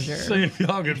 That's for sure. See if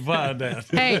y'all can find that.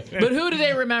 Hey, but who do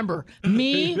they remember?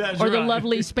 Me That's or the right.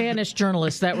 lovely Spanish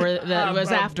journalist that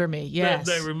was after me? Yes.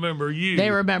 They remember you. They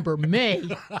remember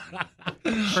me.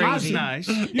 That's Crazy. nice.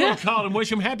 You want to call him,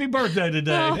 wish him happy birthday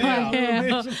today. Oh,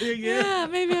 Yeah. yeah,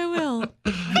 maybe I will.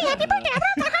 Happy birthday.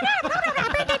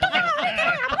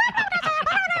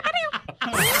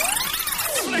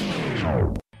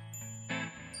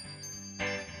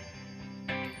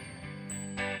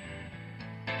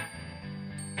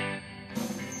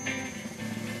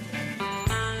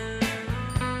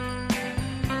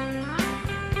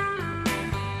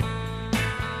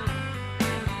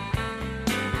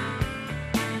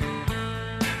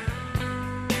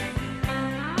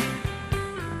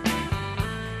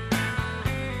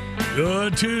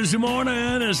 Good Tuesday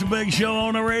morning. It's a big show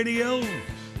on the radio.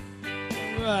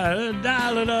 Right,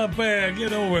 dial it up there.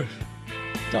 Get over.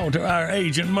 Talk to our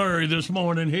agent Murray this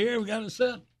morning here. We got it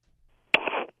set.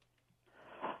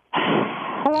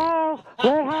 Hello,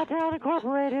 Red Hotel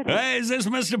Incorporated. Hey, is this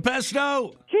Mr.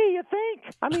 Pesto? Gee, you think?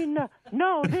 I mean,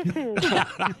 no, this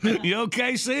is. You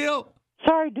okay, Seal?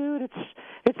 Sorry, dude.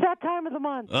 It's that time of the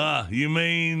month. You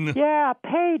mean? Yeah,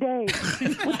 payday, which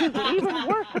is even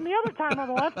worse than the other time of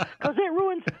the month because it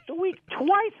ruins the week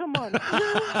twice a month.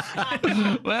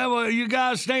 Well, you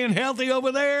guys staying healthy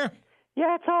over there?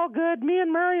 Yeah, it's all good. Me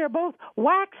and Murray are both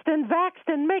waxed and vaxxed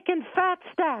and making fat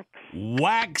stacks.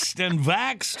 Waxed and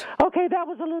vaxed? Okay, that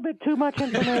was a little bit too much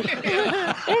information.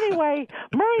 Anyway,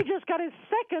 Murray just got his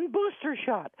second booster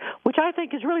shot, which I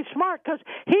think is really smart because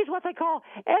he's what they call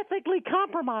ethically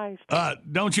compromised.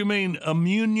 Don't you mean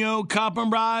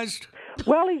immunocompromised?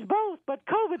 Well, he's both, but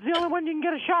COVID's the only one you can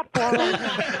get a shot for right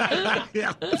now.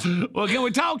 Yeah. Well, can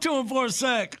we talk to him for a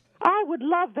sec? I would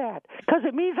love that, because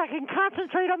it means I can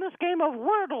concentrate on this game of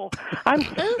Wordle. I'm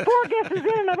 4 guesses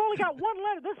in, and I've only got one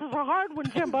letter. This is a hard one,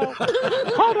 Jimbo.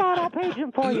 Hold on, I'll page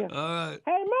him for you. All right.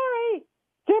 Hey, Murray!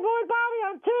 Jimbo and Bobby,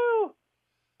 I'm too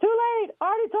late.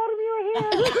 Already told him you were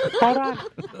here. Hold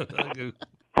on.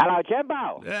 Hello,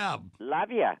 Jimbo. Yeah. Love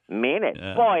you. Mean it.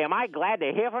 Yeah. Boy, am I glad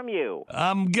to hear from you.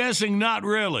 I'm guessing not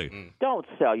really. Don't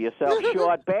sell yourself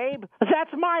short, babe.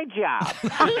 That's my job.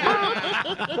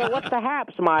 So what's the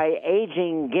haps, my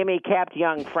aging, gimme-capped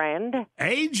young friend?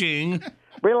 Aging?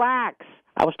 Relax.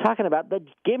 I was talking about the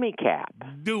gimme cap.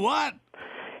 Do what?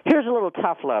 Here's a little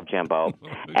tough love, Jimbo.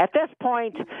 At this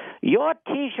point, your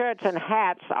T-shirts and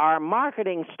hats are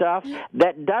marketing stuff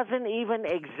that doesn't even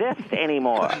exist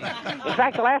anymore. In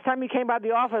fact, the last time you came by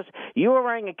the office, you were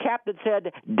wearing a cap that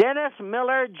said, Dennis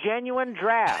Miller Genuine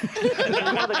Draft. It's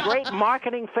one of the great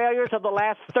marketing failures of the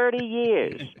last 30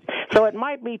 years. So it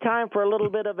might be time for a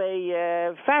little bit of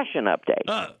a fashion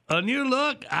update. A new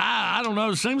look? I don't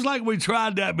know. Seems like we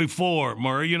tried that before,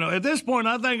 Murray. You know, at this point,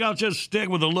 I think I'll just stick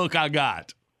with the look I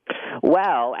got.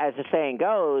 Well, as the saying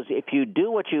goes, if you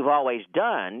do what you've always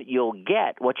done, you'll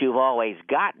get what you've always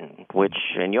gotten, which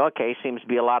in your case seems to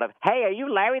be a lot of, hey, are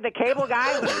you Larry the Cable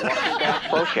Guy?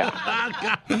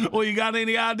 Well, you got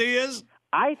any ideas?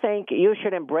 I think you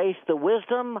should embrace the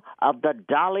wisdom of the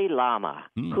Dalai Lama,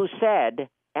 who said,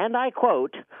 and I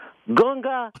quote,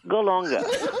 Gunga Galunga.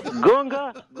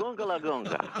 Gunga Gunga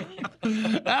Gunga.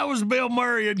 That was Bill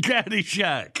Murray in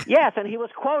Caddyshack. Yes, and he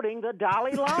was quoting the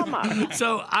Dalai Lama.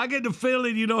 So I get the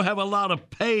feeling you don't have a lot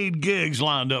of paid gigs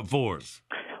lined up for us.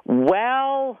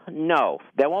 Well, no,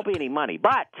 there won't be any money.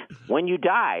 But when you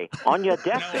die on your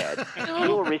deathbed, you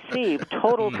will receive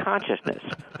total consciousness.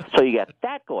 So you get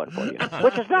that going for you,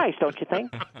 which is nice, don't you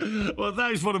think? Well,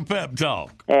 thanks for the pep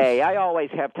talk. Hey, I always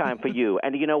have time for you.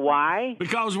 And do you know why?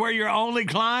 Because we're your only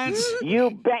clients? You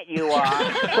bet you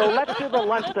are. So let's do the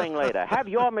lunch thing later. Have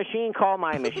your machine call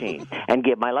my machine. And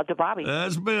give my love to Bobby.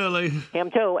 That's Billy.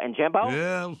 Him too. And Jimbo?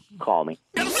 Yeah. Call me.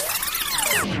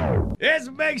 It's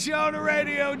a big show on the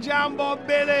radio. John Boy,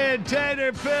 Billy,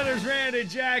 Tater, Pillars, Randy,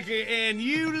 Jackie, and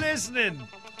you listening.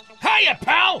 Hiya,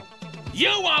 pal! You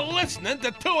are listening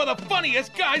to two of the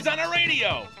funniest guys on the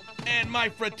radio. And my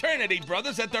fraternity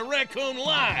brothers at the Raccoon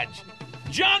Lodge.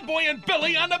 John Boy and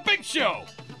Billy on the Big Show.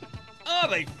 Are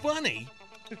they funny?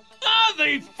 Are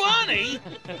they funny?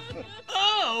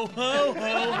 Oh, ho,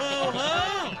 ho, ho,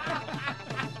 ho.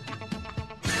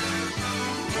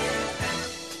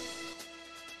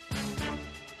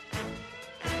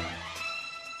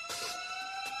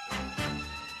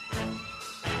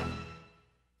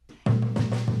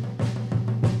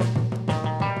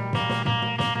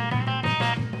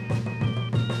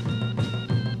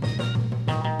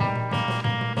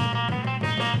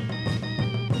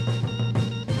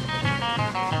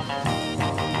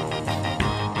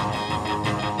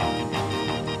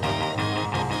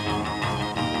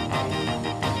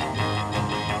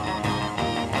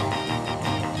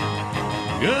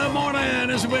 Good morning.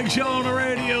 It's a big show on the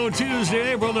radio,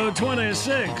 Tuesday, April the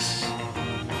 26th.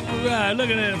 All right,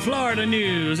 looking at Florida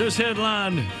news. This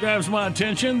headline grabs my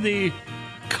attention. The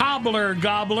cobbler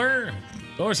gobbler.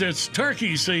 Of course, it's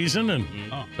turkey season, and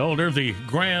told her the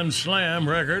Grand Slam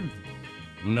record.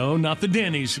 No, not the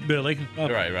Denny's, Billy.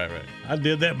 Right. I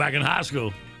did that back in high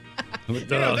school. But,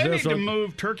 they need to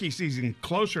move turkey season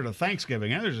closer to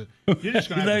Thanksgiving. You're just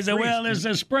going to they have say, to well, it's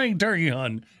a spring turkey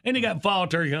hunting. And you got fall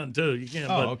turkey hunting, too. You can't.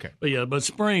 Okay. But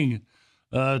spring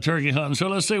turkey hunting. So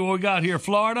let's see what we got here.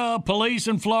 Florida, police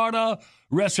in Florida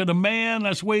arrested a man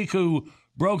last week who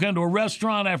broke into a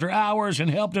restaurant after hours and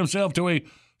helped himself to a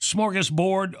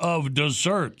smorgasbord of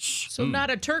desserts. So not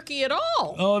a turkey at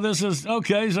all. Oh, this is,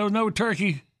 okay, so no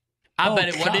turkey. I bet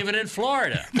it wasn't even in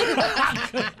Florida.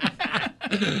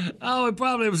 Oh, it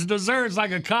probably was desserts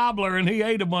like a cobbler, and he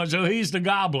ate a bunch, so he's the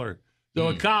gobbler. So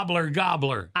a cobbler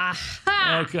gobbler.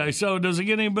 Aha! Okay, so does it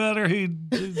get any better? He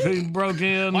broke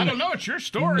in. I don't know. It's your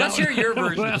story. Let's hear your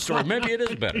version of the story. Maybe it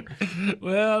is better.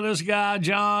 Well, this guy,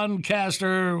 John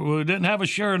Castor, who didn't have a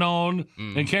shirt on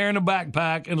and carrying a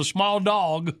backpack and a small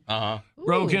dog,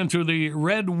 broke into the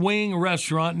Red Wing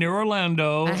restaurant near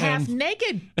Orlando. A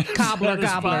half-naked cobbler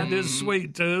gobbler. His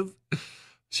sweet tooth.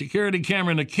 Security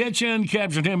camera in the kitchen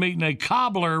captured him eating a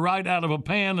cobbler right out of a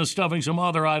pan and stuffing some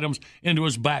other items into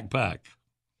his backpack.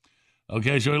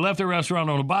 Okay, so he left the restaurant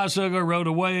on a bicycle, rode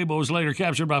away, but was later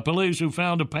captured by police who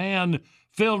found a pan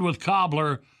filled with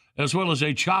cobbler as well as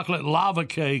a chocolate lava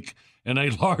cake and a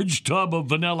large tub of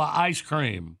vanilla ice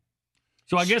cream.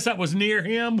 So I guess that was near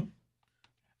him?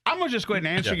 I'm going to just go ahead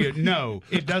and answer you. No,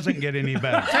 it doesn't get any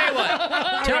better. Tell you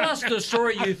what, tell us the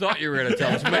story you thought you were going to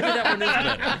tell us. Maybe that one is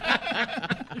better.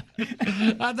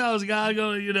 I thought this guy was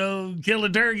going to, kill a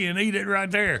turkey and eat it right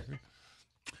there.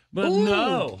 But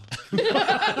no.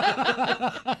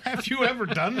 Have you ever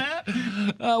done that?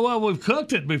 Well, we've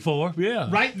cooked it before, yeah.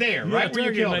 Right there, right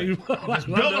where you killed it. Just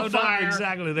build a fire.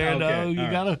 Exactly there, Okay, no. You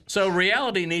got to. So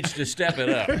reality needs to step it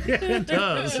up. It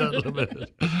does a little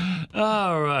bit.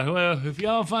 All right. Well, if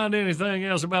y'all find anything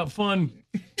else about fun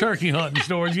turkey hunting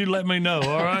stories, you let me know,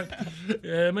 all right?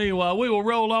 Meanwhile, we will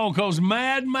roll on because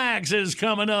Mad Max is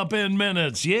coming up in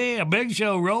minutes. Yeah, Big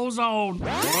Show rolls on.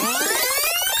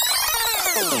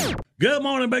 Good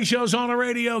morning, Big Show's on the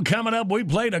radio. Coming up, we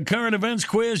played a current events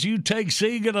quiz. You take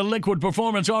C, get a Liquid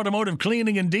Performance Automotive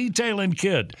Cleaning and Detailing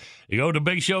Kit. You go to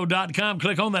BigShow.com,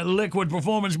 click on that Liquid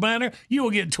Performance banner. You will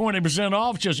get 20%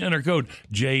 off. Just enter code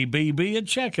JBB at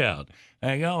checkout.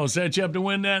 Hang on, I'll set you up to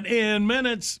win that in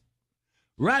minutes.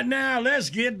 Right now, let's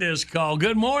get this call.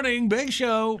 Good morning, Big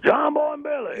Show. John Boy and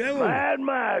Billy. Hey. Mad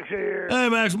Max here. Hey,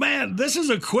 Max, man, this is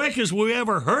the quickest we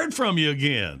ever heard from you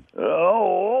again.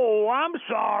 Oh, I'm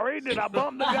sorry. Did I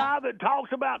bump the guy that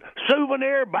talks about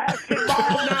souvenir basketball?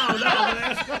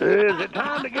 No. Is it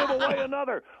time to give away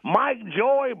another Mike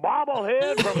Joy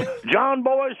bobblehead from John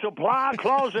Boy's Supply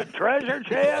Closet Treasure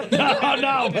Chest?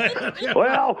 No, man.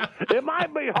 Well, it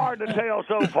might be hard to tell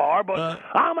so far, but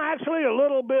I'm actually a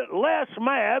little bit less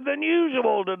mad than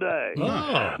usual today.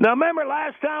 Oh. Now, remember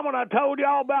last time when I told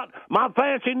y'all about my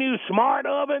fancy new smart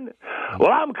oven?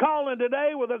 Well, I'm calling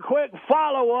today with a quick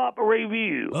follow-up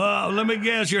review. Let me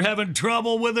guess, you're having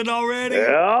trouble with it already?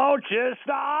 Oh, just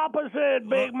the opposite,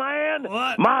 big man.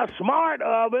 What? My My smart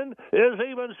oven is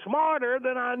even smarter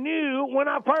than I knew when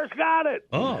I first got it.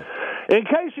 Oh. In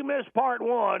case you missed part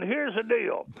one, here's the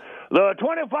deal. The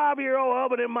 25-year-old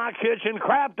oven in my kitchen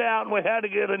crapped out and we had to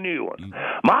get a new one.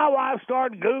 My wife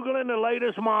started Googling the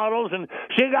latest models and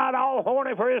she got all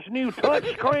horny for this new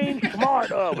touchscreen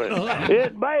smart oven.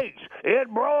 It bakes, it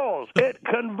broils, it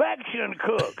convection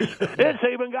cooks. It's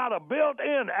even got a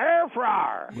built-in air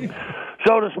fryer.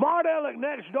 So the smart aleck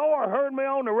next door heard me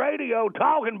on the radio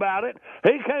talking about it.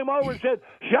 He came over and said,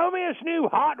 "Show me this new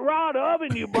hot rod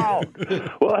oven you bought."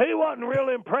 Well, he wasn't real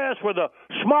impressed with the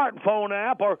smartphone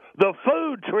app or the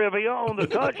food trivia on the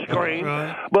touchscreen.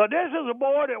 But this is a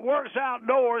boy that works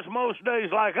outdoors most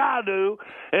days like I do,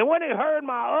 and when he heard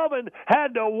my oven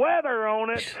had the weather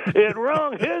on it, it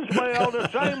rung his bell the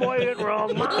same way it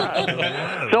rung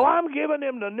mine. So I'm giving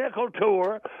him the nickel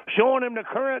tour, showing him the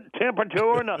current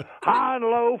temperature and the high and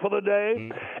low for the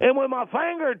day, and when my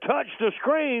finger touched the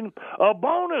screen, a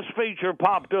bonus feature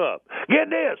popped up. Get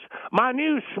this, my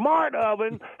new smart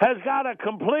oven has got a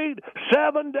complete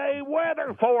 7-day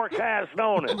weather forecast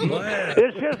on it.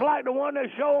 It's just like the one they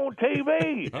show on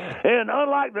TV. And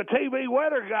unlike the TV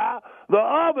weather guy, the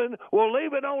oven will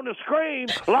leave it on the screen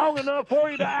long enough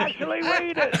for you to actually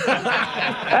read it.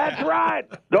 That's right.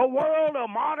 The world of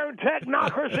modern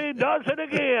technocracy does it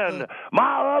again.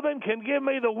 My oven can give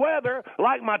me the weather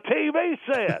like my TV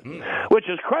set, which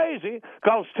is crazy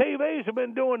because TVs have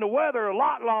been doing the weather a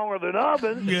lot longer than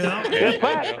ovens. In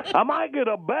fact, I might get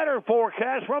a better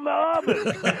forecast from the oven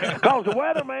because the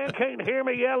weatherman can't hear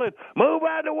me yelling, "Move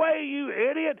out of the way, you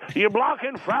idiot. You're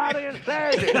blocking Friday and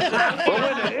Saturday." But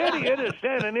when the idiot is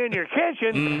standing in your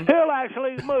kitchen, he'll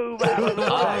actually move out of the way.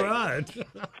 All right.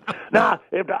 Now,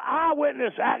 if the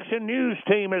Eyewitness Action News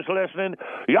team is listening,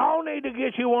 y'all need to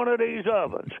get you one of these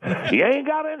ovens. You ain't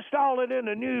got to install it in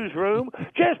the newsroom.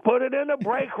 Just put it in the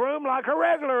break room like a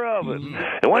regular oven.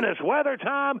 And when it's weather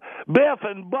time, Biff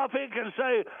and Buffy can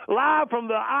say, "Live from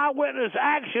the Eyewitness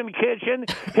Action Kitchen,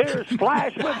 here's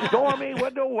Flashman Stormy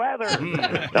with the weather."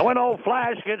 Now, when old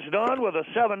Flash gets done with a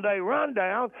 7-day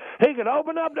rundown, he can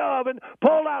open up the oven,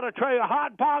 pull out a tray of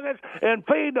Hot Pockets, and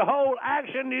feed the whole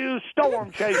Action News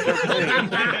Storm Chaser team.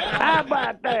 How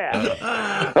about that?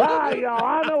 Y'all,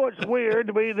 I know it's weird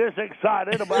to be this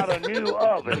excited about a new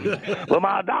oven, but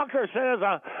my doctor says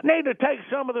I need to take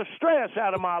some of the stress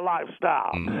out of my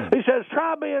lifestyle. He says,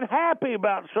 try being happy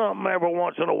about something every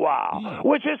once in a while,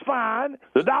 which is fine.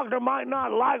 The doctor might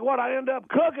not like what I end up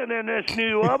cooking in this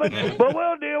new oven, but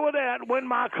we'll deal with that when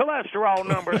my cholesterol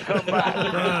numbers come back.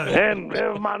 And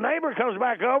if my neighbor comes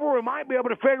back over, we might be able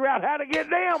to figure out how to get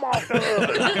them off the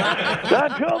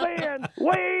oven. Until then,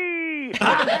 I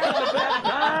had the best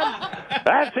time.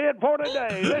 That's it for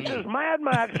today. This is Mad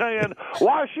Max saying,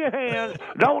 wash your hands,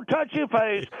 don't touch your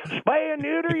face, spay and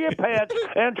neuter your pets,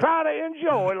 and try to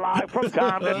enjoy life from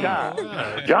time to time.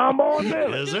 John Boy and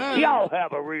Billy, y'all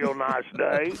have a real nice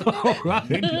day. All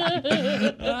right.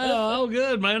 Oh,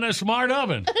 good, man. That's smart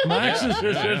oven. Max is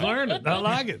learning. I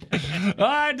like it. All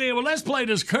right, then. Well, let's play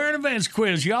this current events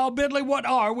quiz. Y'all, Bidley, what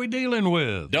are we dealing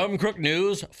with? Dumb Crook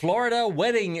News, Florida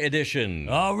Wedding Edition.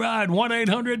 All right.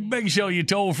 1-800-BIG-SHOW, your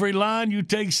toll-free line. You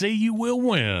take C, you will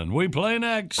win. We play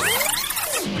next.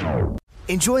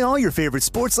 Enjoy all your favorite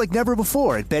sports like never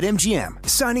before at BetMGM.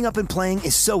 Signing up and playing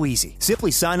is so easy.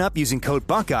 Simply sign up using code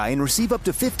Buckeye and receive up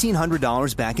to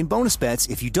 $1,500 back in bonus bets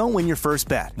if you don't win your first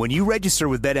bet. When you register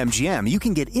with BetMGM, you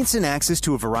can get instant access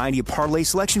to a variety of parlay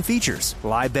selection features,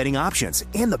 live betting options,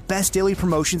 and the best daily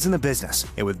promotions in the business.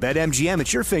 And with BetMGM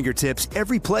at your fingertips,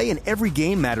 every play and every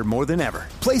game matter more than ever.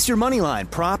 Place your moneyline,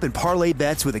 prop, and parlay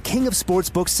bets with the king of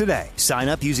sportsbooks today. Sign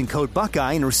up using code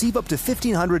Buckeye and receive up to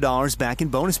 $1,500 back in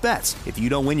bonus bets if you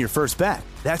don't win your first bet.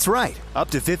 That's right, up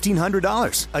to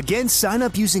 $1,500. Again, sign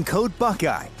up using code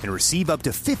Buckeye and receive up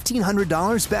to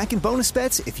 $1,500 back in bonus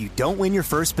bets if you don't win your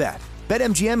first bet.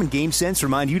 BetMGM and GameSense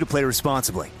remind you to play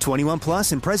responsibly. 21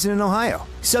 plus and present in Ohio.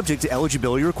 Subject to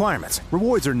eligibility requirements.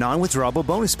 Rewards are non-withdrawable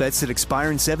bonus bets that expire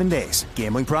in 7 days.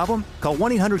 Gambling problem? Call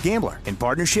 1-800-GAMBLER in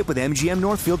partnership with MGM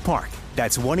Northfield Park.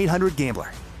 That's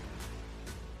 1-800-GAMBLER.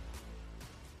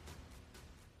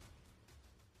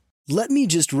 "Let me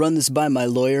just run this by my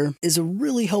lawyer" is a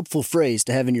really helpful phrase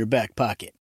to have in your back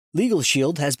pocket. Legal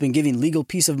Shield has been giving legal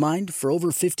peace of mind for over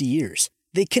 50 years.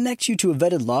 They connect you to a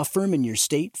vetted law firm in your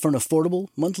state for an affordable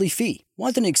monthly fee.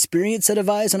 Want an experienced set of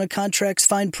eyes on a contract's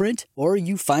fine print? Or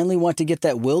you finally want to get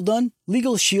that will done?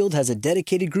 Legal Shield has a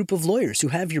dedicated group of lawyers who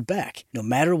have your back, no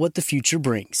matter what the future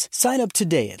brings. Sign up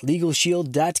today at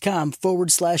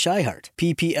LegalShield.com/iHeart.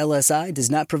 PPLSI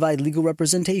does not provide legal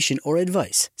representation or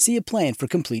advice. See a plan for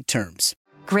complete terms.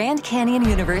 Grand Canyon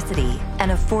University, an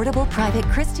affordable private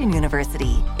Christian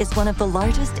university, is one of the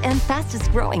largest and fastest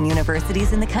growing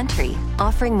universities in the country,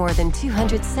 offering more than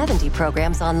 270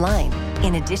 programs online.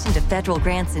 In addition to federal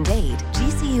grants and aid,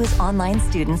 GCU's online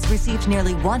students received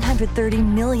nearly $130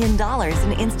 million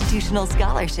in institutional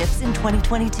scholarships in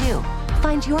 2022.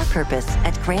 Find your purpose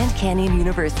at Grand Canyon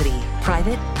University.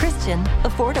 Private, Christian,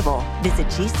 affordable. Visit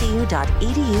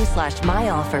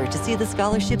gcu.edu/myoffer to see the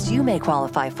scholarships you may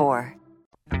qualify for.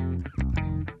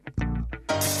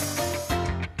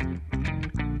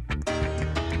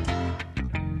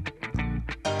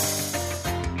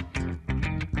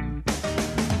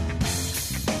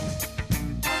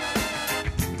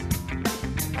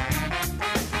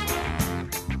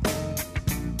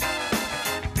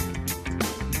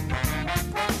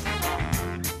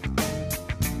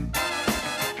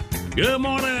 Good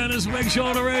morning. It's Big Show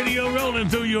on the radio rolling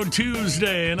through your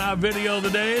Tuesday. And our video of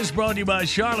the day is brought to you by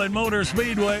Charlotte Motor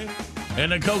Speedway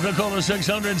and the Coca-Cola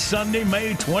 600 Sunday,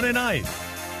 May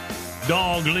 29th.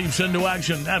 Dog leaps into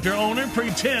action after owner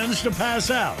pretends to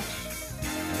pass out.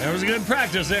 There was a good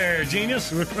practice there,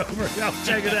 genius. Y'all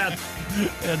check it out at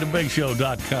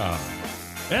thebigshow.com.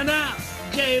 And now,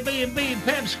 JB&B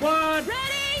Pep Squad.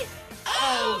 Ready?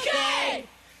 Okay.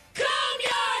 Comb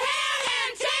your hair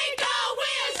and take a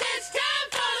whiz. It's time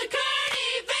for the current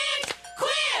event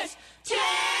quiz.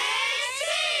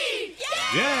 Tennessee!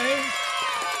 Yay!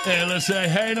 And let's say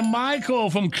hey to Michael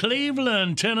from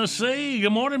Cleveland, Tennessee.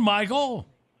 Good morning, Michael.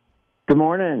 Good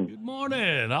morning. Good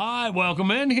morning. All right,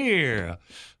 welcome in here.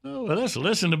 Oh, well, let's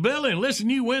listen to Billy. Listen,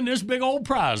 you win this big old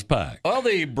prize pack. Well,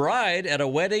 the bride at a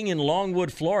wedding in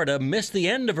Longwood, Florida, missed the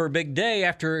end of her big day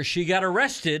after she got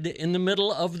arrested in the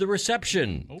middle of the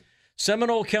reception. Oh.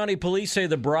 Seminole County police say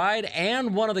the bride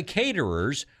and one of the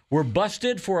caterers were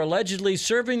busted for allegedly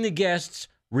serving the guests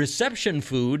reception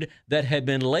food that had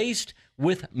been laced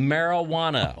with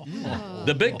marijuana. Oh.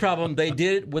 The big problem, they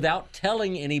did it without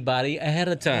telling anybody ahead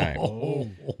of time. Oh.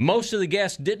 Most of the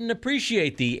guests didn't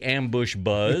appreciate the ambush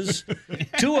buzz.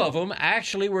 Two of them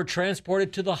actually were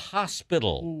transported to the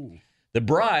hospital. Ooh. The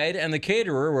bride and the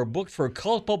caterer were booked for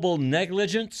culpable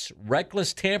negligence,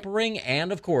 reckless tampering,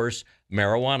 and, of course,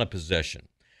 marijuana possession.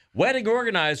 Wedding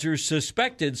organizers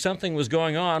suspected something was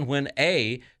going on when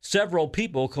A, several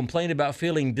people complained about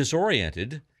feeling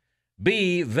disoriented,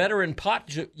 B, veteran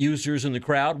pot users in the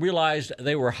crowd realized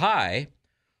they were high,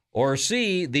 or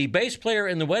C, the bass player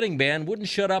in the wedding band wouldn't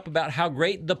shut up about how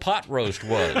great the pot roast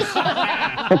was.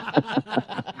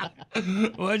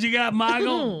 What you got,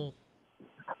 Michael?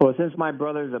 Well, since my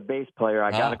brother's a bass player,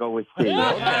 I got to go with C. Okay,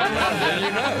 well, then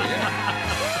you know,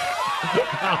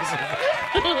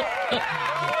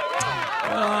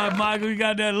 Michael, you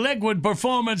got that liquid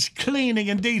performance cleaning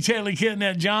and detailing kit in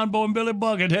that John Boy and Billy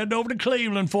Bucket heading over to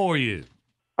Cleveland for you.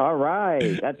 All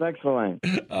right. That's excellent.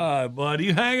 All right, buddy.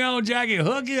 You hang on, Jackie.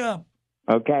 Hook you up.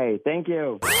 Okay. Thank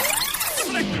you.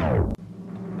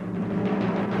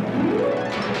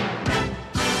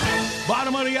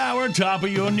 Bottom of the hour, top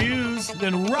of your news.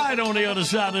 Then right on the other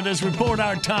side of this report,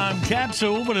 our time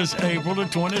capsule for this April the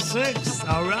 26th.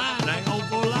 All right. Hang on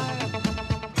for live.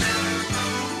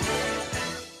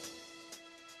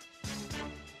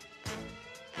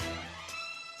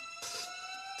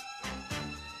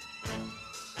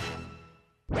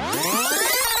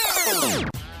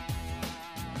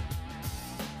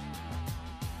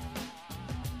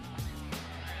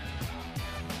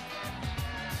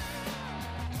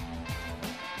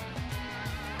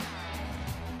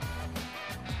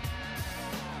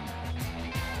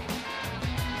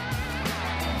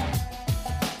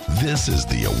 This is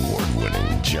the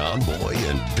award-winning John Boy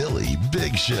and Billy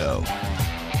Big Show.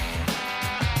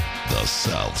 The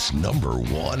South's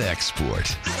 #1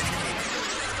 export.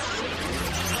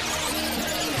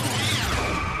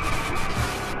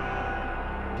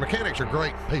 Mechanics are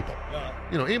great people.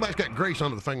 You know, anybody's got grease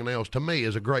under the fingernails, to me,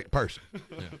 is a great person. Yeah.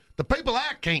 The people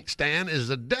I can't stand is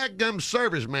the daggum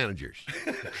service managers.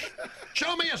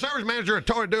 Show me a service manager at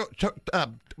a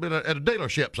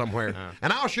dealership somewhere,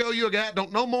 and I'll show you a guy that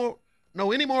don't know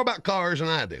any more about cars than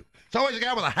I do. It's always a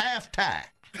guy with a half tie.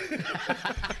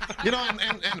 You know,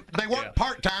 and they work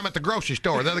part-time at the grocery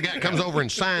store. The other guy comes over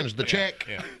and signs the check.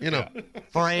 You know,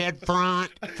 Fred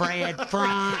Front. We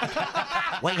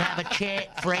have a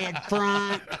check, Fred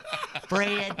Front.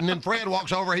 Fred. And then Fred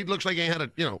walks over. He looks like he ain't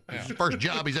had his first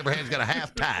job he's ever had. He's got a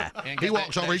half tie. He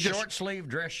walks over. He just short sleeve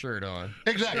dress shirt on.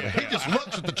 Exactly. He just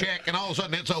looks at the check, and all of a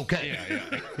sudden it's okay.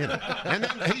 And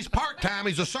then he's part-time.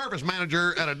 He's a service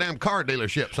manager at a damn car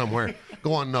dealership somewhere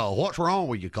going, no, what's wrong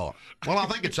with your car? Well, I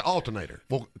think it's the alternator.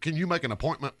 Well, can you make an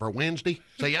appointment for Wednesday?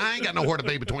 Say, I ain't got nowhere to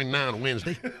be between now and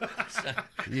Wednesday.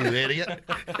 You idiot.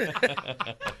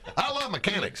 I love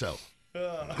mechanics, though.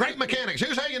 Great mechanics.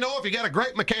 Here's how you know if you got a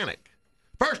great mechanic.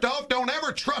 First off, don't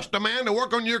ever trust a man to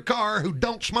work on your car who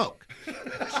don't smoke.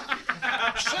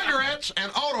 Cigarettes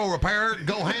and auto repair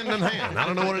go hand in hand. I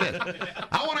don't know what it is.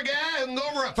 I want a guy who can go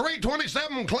over a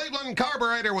 327 Cleveland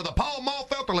carburetor with a Pall Mall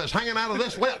filterless hanging out of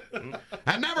this lip.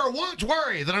 And never once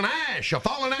worry that an ash will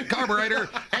fall in that carburetor,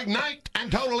 ignite,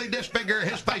 and totally disfigure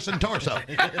his face and torso.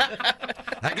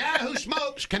 A guy who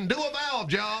smokes can do a valve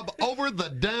job over the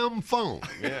damn phone.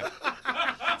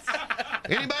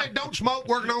 Anybody that don't smoke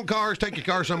working on cars, take your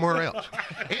car somewhere else.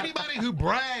 Anybody who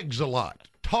brags a lot,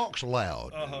 talks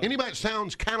loud, anybody that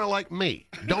sounds kind of like me,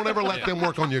 don't ever let them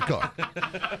work on your car.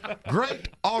 Great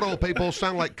auto people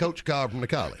sound like Coach Cobb from the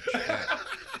college.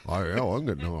 I'm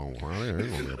getting no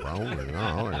problem.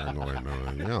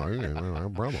 No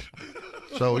problem.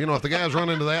 So, if the guys run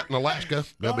into that in Alaska,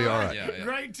 they'll be all right.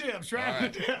 Great tips.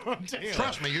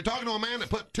 Trust me, you're talking to a man that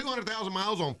put 200,000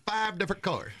 miles on 5 different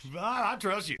cars. I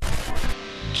trust you.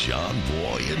 John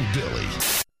Boy and Billy.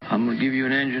 I'm going to give you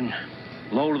an engine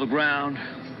low to the ground,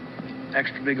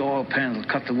 extra big oil pan that'll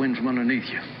cut the wind from underneath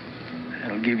you.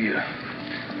 That'll give you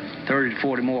 30 to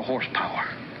 40 more horsepower.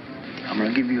 I'm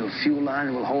going to give you a fuel line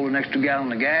that will hold an extra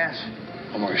gallon of gas.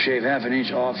 I'm going to shave half an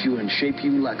inch off you and shape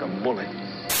you like a bullet.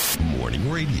 Morning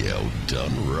radio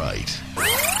done right.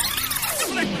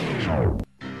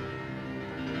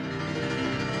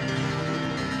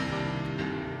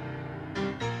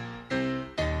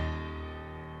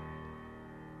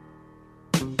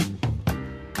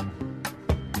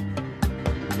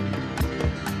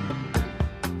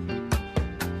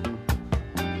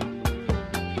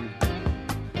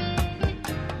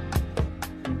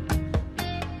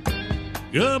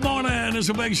 Good morning. It's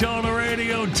a big show on the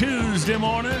radio Tuesday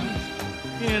morning.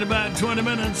 In about 20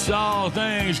 minutes, all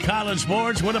things college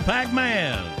sports with a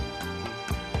Pac-Man.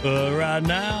 Right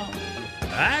now,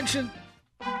 action.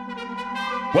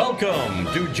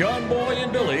 Welcome to John Boy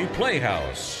and Billy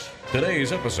Playhouse.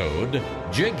 Today's episode,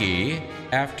 Jiggy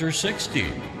After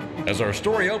 60. As our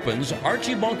story opens,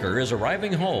 Archie Bunker is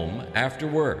arriving home after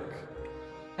work.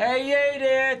 Hey,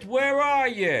 Edith, where are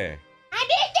you? I'm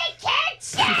in the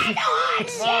kitchen,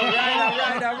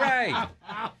 All right.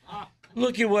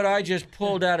 Look at what I just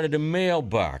pulled out of the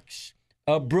mailbox.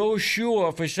 A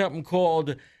brochure for something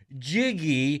called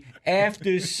Jiggy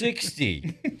After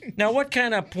 60. Now, what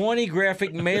kind of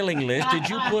pornographic mailing list did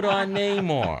you put our name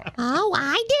on? Oh,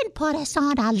 I didn't put us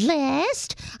on a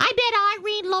list. I bet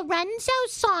Irene Lorenzo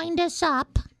signed us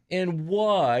up. And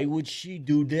why would she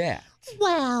do that?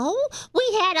 Well,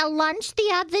 we had a lunch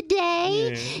the other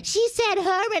day. Yeah. She said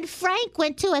her and Frank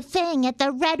went to a thing at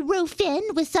the Red Roof Inn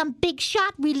with some big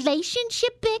shot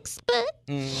relationship expert.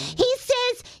 He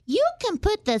says you can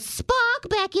put the spark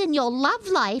back in your love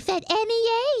life at any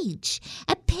age.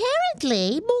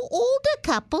 Apparently, more older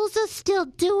couples are still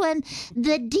doing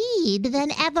the deed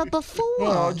than ever before.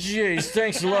 Oh, jeez.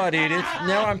 Thanks a lot, Edith.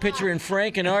 Now I'm picturing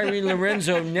Frank and Irene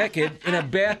Lorenzo naked in a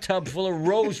bathtub full of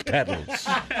rose petals.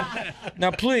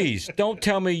 Now, please, don't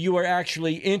tell me you are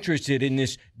actually interested in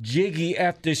this Jiggy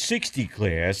After 60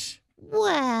 class.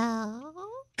 Well,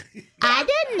 I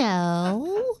don't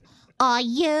know. Are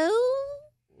you?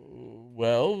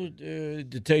 Well,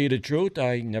 to tell you the truth,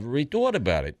 I never really thought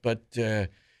about it. But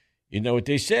you know what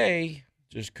they say.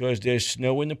 Just because there's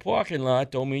snow in the parking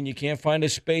lot don't mean you can't find a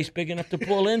space big enough to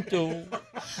pull into.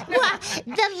 Well,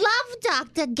 the love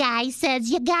doctor guy says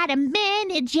you gotta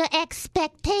manage your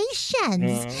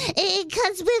expectations.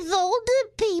 Because with older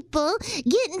people,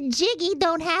 getting jiggy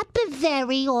don't happen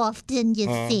very often, you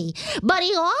see. But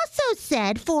he also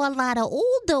said for a lot of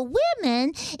older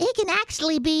women, it can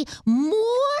actually be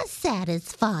more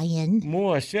satisfying.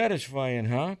 More satisfying,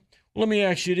 huh? Well, let me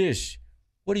ask you this.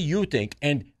 What do you think?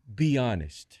 And be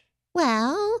honest.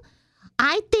 Well,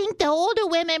 I think the older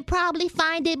women probably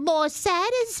find it more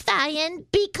satisfying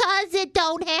because it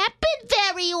don't happen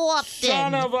very often.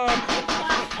 Son of a...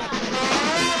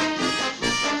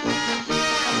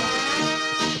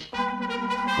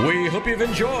 We hope you've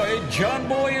enjoyed John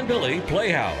Boy and Billy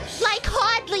Playhouse. Like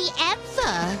hardly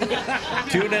ever.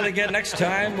 Tune in again next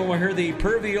time when we hear the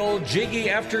pervy old Jiggy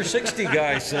After 60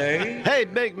 guy say, Hey,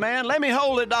 big man, let me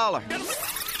hold $1.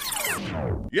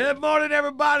 Good morning,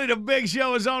 everybody. The Big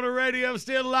Show is on the radio.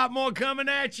 Still a lot more coming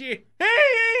at you.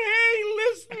 Hey,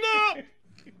 listen up.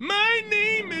 My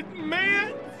name is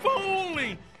Matt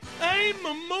Foley. I'm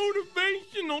a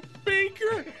motivational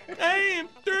speaker. I am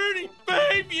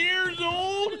 35 years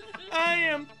old. I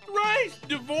am thrice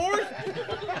divorced.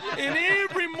 And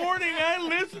every morning I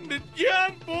listen to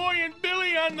John Boy and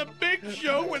Billy on the Big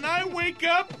Show when I wake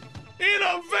up in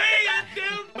a van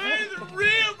down by the river.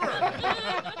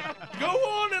 Go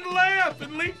on and laugh.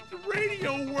 At least the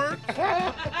radio works.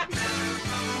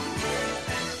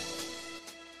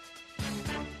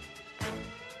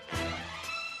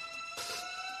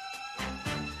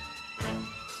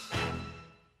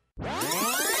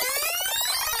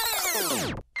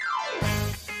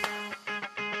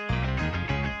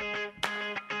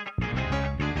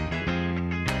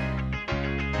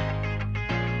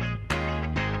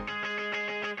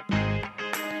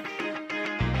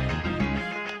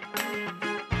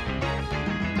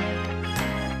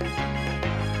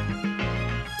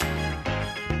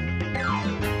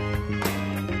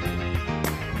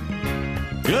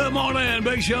 Good morning,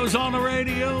 Big Show's on the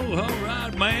radio. All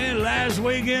right, man. Last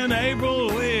week in April,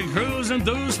 we're cruising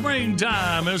through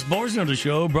springtime. This portion of the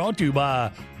show brought to you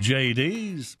by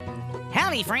JD's.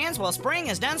 Howdy, friends. Well, spring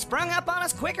has done sprung up on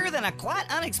us quicker than a quite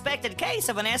unexpected case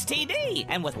of an STD.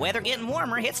 And with weather getting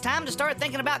warmer, it's time to start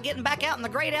thinking about getting back out in the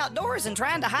great outdoors and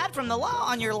trying to hide from the law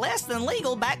on your less than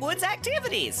legal backwoods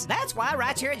activities. That's why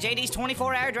right here at JD's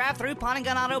 24-hour drive-through Pawn and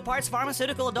Gun Auto Parts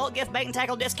Pharmaceutical Adult Gift Bait and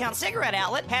Tackle Discount Cigarette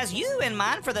Outlet has you in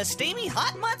mind for the steamy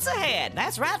hot months ahead.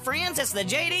 That's right, friends. It's the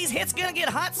JD's Hit's Gonna Get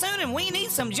Hot Soon and we need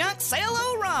some junk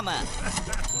sale-o-rama.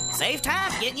 Save time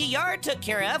getting your yard took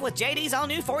care of with JD's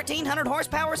all-new 1,400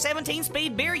 horsepower,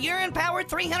 17-speed beer urine-powered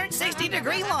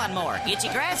 360-degree lawnmower. Get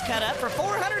your grass cut up for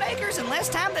 400 acres in less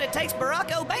time than it takes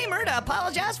Barack Obama to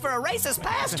apologize for a racist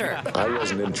pastor. I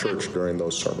wasn't in church during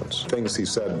those sermons. Things he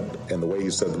said and the way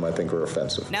he said them I think are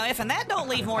offensive. Now, if and that don't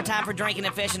leave more time for drinking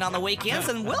and fishing on the weekends,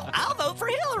 then I'll vote for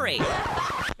Hillary.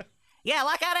 Yeah,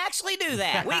 like I'd actually do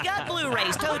that. We got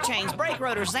Blu-rays, toe chains, brake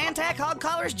rotors, Zantac, hog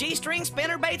collars, G-strings,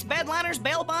 spinner baits, bed liners,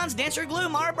 bail bonds, denture glue,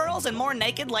 Marlboros, and more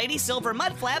naked lady silver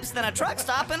mud flaps than a truck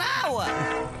stop in Iowa.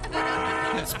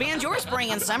 Spend your spring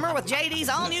and summer with JD's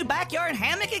all-new backyard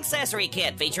hammock accessory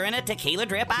kit featuring a tequila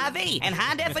drip IV and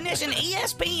high-definition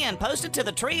ESPN posted to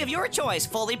the tree of your choice,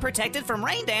 fully protected from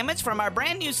rain damage from our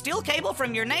brand-new steel cable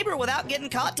from your neighbor without getting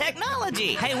caught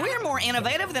technology. Hey, we're more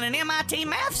innovative than an MIT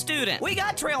math student. We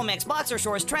got trail mix, boxer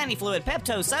shorts, tranny fluid,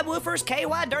 Pepto, subwoofers,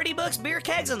 KY, dirty books, beer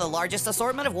kegs, and the largest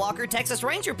assortment of Walker Texas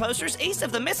Ranger posters east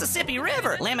of the Mississippi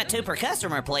River. Limit 2 per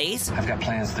customer, please. I've got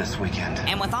plans this weekend.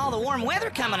 And with all the warm weather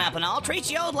coming up and all,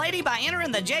 treat your old lady by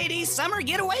entering the JD's Summer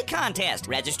Getaway Contest.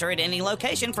 Register at any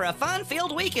location for a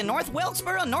fun-filled week in North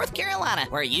Wilkesboro, North Carolina,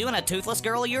 where you and a toothless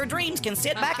girl of your dreams can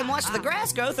sit back and watch the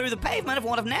grass grow through the pavement of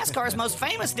one of NASCAR's most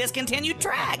famous discontinued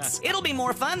tracks. It'll be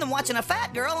more fun than watching a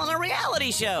fat girl on a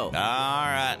reality show. All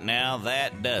right, now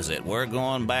that does it. We're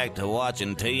going back to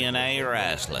watching TNA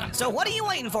wrestling. So what are you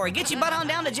waiting for? Get your butt on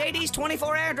down to JD's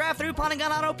 24-hour drive-through Pawn and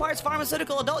Gun Auto Parts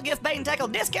Pharmaceutical Adult Gift Bait and Tackle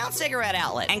Discount Cigarette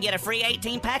Outlet and get a free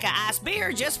 18-pack of ice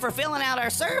beer just for filling out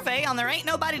our survey on There Ain't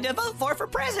Nobody to Vote For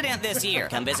president this year.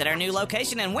 Come visit our new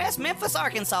location in West Memphis,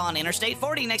 Arkansas on Interstate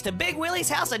 40 next to Big Willie's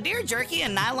House of Deer Jerky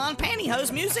and Nylon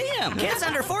Pantyhose Museum. Kids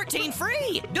under 14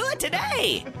 free. Do it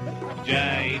today.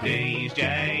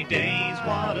 JD's,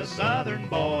 what a Southern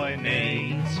boy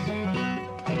needs.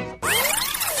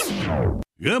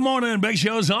 Good morning, Big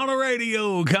Show's on the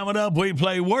radio. Coming up, we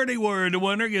play Wordy Word. The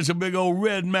winner gets a big old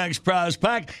Red Max prize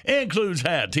pack. Includes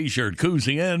hat, T-shirt,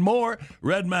 koozie, and more.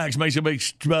 Red Max makes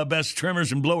the best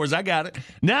trimmers and blowers. I got it.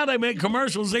 Now they make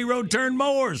commercial zero-turn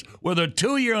mowers with a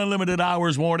 2-year unlimited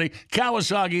hours warranty.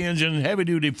 Kawasaki engine,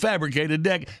 heavy-duty fabricated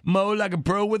deck. Mow like a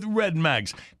pro with Red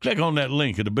Max. Click on that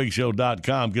link at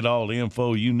thebigshow.com. Get all the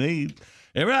info you need.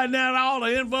 And right now, all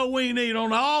the info we need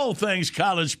on all things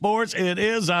college sports, it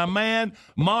is our man,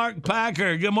 Mark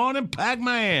Packer. Good morning,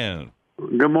 Pac-Man.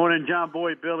 Good morning, John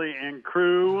Boy, Billy, and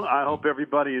crew. I hope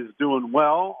everybody is doing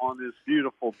well on this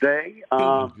beautiful day.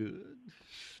 Good.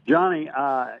 Johnny,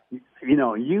 you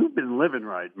know, you've been living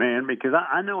right, man, because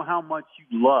I know how much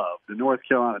you love the North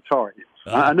Carolina Tar Heels.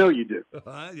 I know you do.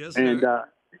 Yes, and, sir.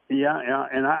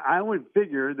 and I would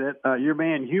figure that your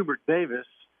man Hubert Davis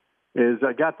is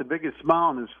got the biggest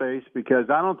smile on his face because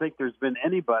I don't think there's been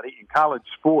anybody in college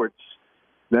sports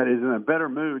that is in a better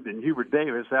mood than Hubert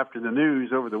Davis after the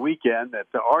news over the weekend that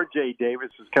R.J. Davis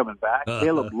is coming back,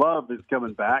 Caleb Love is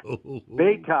coming back,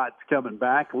 Baycott's coming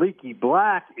back, Leaky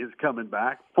Black is coming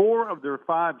back. 4 of their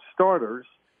 5 starters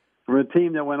from a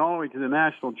team that went all the way to the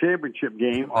national championship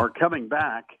game are coming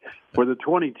back for the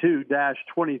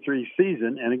 22-23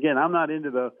 season. And again, I'm not into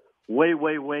the way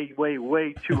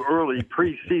too early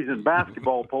preseason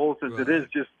basketball polls since it is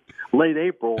just late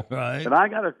April. Right. And I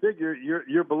got to figure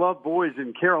your beloved boys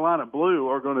in Carolina Blue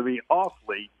are going to be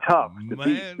awfully tough to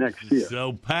beat next year.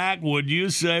 So, Pac, would you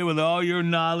say, with all your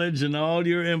knowledge and all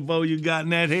your info you got in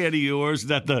that head of yours,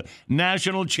 that the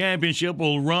national championship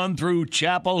will run through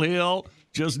Chapel Hill,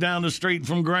 just down the street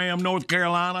from Graham, North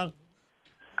Carolina?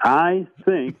 I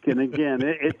think, and again,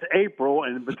 it's April,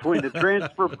 and between the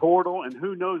transfer portal and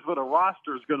who knows what a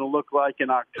roster is going to look like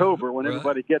in October when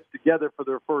everybody gets together for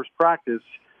their first practice,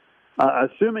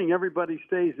 assuming everybody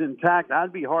stays intact,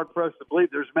 I'd be hard-pressed to believe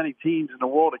there's many teams in the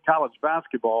world of college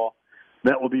basketball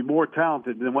that will be more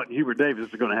talented than what Hubert Davis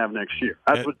is going to have next year.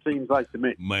 That's what it seems like to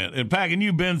me. Man, and Pac, and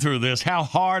you've been through this, how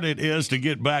hard it is to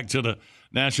get back to the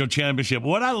national championship.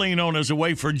 What I lean on is the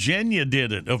way Virginia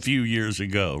did it a few years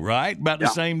ago, right? About the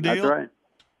same deal? That's right.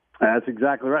 That's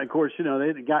exactly right. Of course,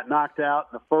 they got knocked out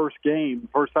in the first game.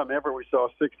 First time ever we saw a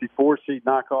 64 seed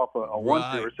knock off a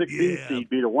 1 seed, or a 16 seed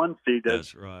beat a 1 seed.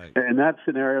 That's right. In that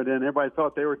scenario, then everybody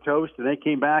thought they were toast, and they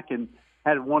came back and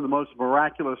had one of the most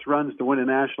miraculous runs to win a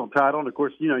national title. And, of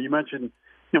course, you mentioned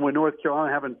when North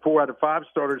Carolina having 4 out of 5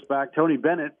 starters back, Tony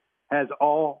Bennett has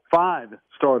all 5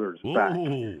 starters back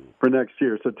for next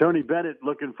year. So Tony Bennett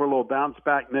looking for a little bounce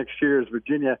back next year as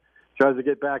Virginia tries to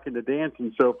get back into dance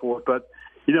and so forth. But,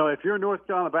 if you're a North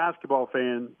Carolina basketball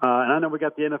fan, and I know we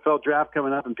got the NFL draft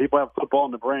coming up and people have football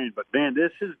in the brain, but, man,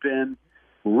 this has been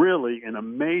really an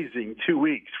amazing 2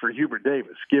 weeks for Hubert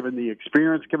Davis, given the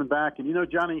experience coming back. And,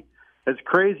 Johnny, as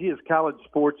crazy as college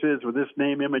sports is with this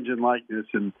name, image, and likeness,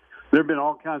 and there have been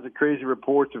all kinds of crazy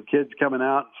reports of kids coming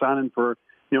out signing for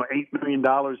 $8 million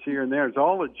here and there. It's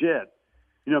all legit.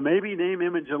 Maybe name,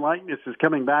 image, and likeness is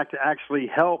coming back to actually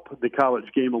help the college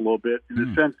game a little bit in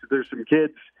the sense that there's some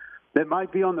kids that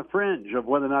might be on the fringe of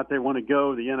whether or not they want to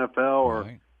go to the NFL or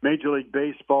Major League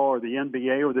Baseball or the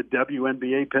NBA or the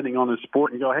WNBA, depending on the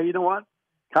sport, and go, hey, you know what?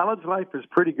 College life is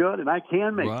pretty good, and I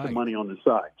can make some money on the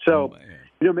side. So,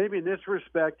 maybe in this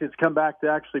respect, it's come back to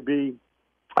actually be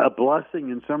a blessing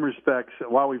in some respects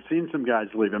while we've seen some guys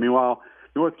leave. I mean, while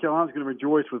North Carolina's going to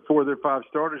rejoice with 4 of their 5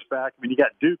 starters back, you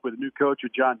got Duke with a new coach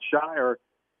with John Shire.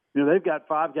 They've got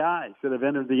 5 guys that have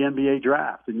entered the NBA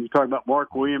draft. And you're talking about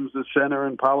Mark Williams, the center,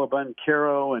 and Paolo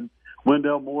Banchero, and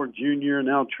Wendell Moore Jr., and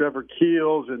now Trevor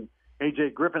Keels, and A.J.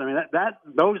 Griffin. I mean,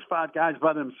 those 5 guys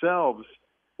by themselves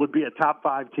would be a top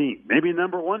 5 team, maybe a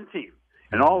number 1 team.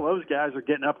 And all those guys are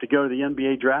getting up to go to the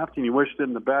NBA draft, and you wish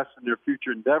them the best in their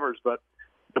future endeavors. But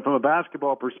from a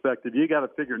basketball perspective, you got to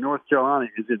figure North Carolina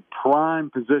is in prime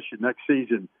position next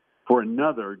season for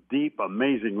another deep,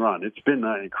 amazing run. It's been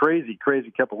a crazy,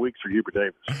 crazy couple of weeks for Hubert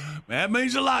Davis. That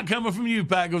means a lot coming from you,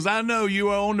 Pat, because I know you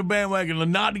are on the bandwagon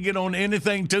and not to get on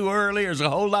anything too early. There's a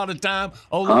whole lot of time.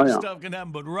 A whole lot of stuff can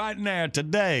happen. But right now,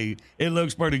 today, it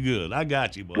looks pretty good. I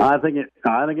got you, boy. I think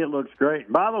it looks great.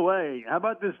 By the way, how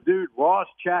about this dude, Ross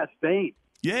Chastain?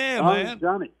 Yeah, man.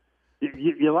 Johnny.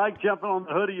 You like jumping on the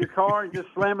hood of your car and just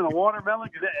slamming a watermelon?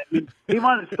 He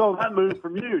might have stole that move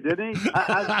from you, didn't he?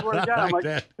 I swear to God, I'm like,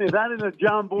 if that is a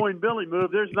John Boy and Billy move,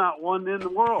 there's not one in the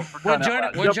world. When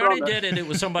Johnny did it, it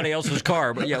was somebody else's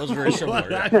car, but yeah, it was very similar.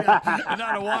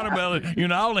 Not a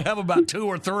watermelon. I only have about 2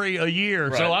 or 3 a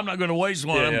year, so I'm not going to waste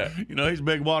one. Yeah. He's a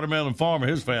big watermelon farmer,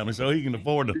 his family, so he can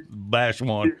afford to bash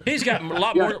one. He's got a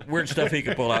lot more weird stuff he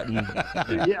could pull out.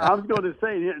 Yeah, I was going to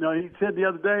say, he said the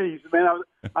other day, he said, man,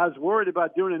 I was worried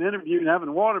about doing an interview and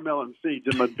having watermelon seeds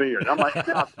in my beard. I'm like,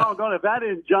 no, doggone, if that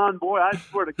isn't John Boy, I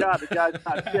swear to God, the guy's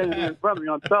not standing here in front of me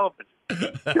on television.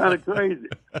 Kind of crazy.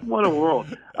 What a world.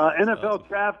 NFL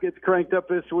draft gets cranked up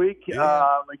this week.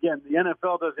 Again, the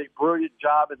NFL does a brilliant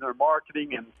job in their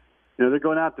marketing, and they're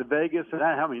going out to Vegas.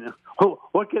 And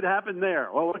what could happen there?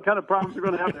 Well, what kind of problems are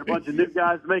going to happen? There are a bunch of new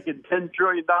guys making $10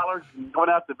 trillion and going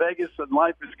out to Vegas, and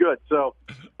life is good. So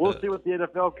we'll see what the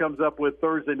NFL comes up with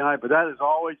Thursday night. But that is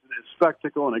always a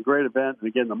spectacle and a great event. And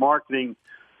again, the marketing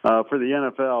for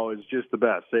the NFL is just the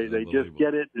best. They just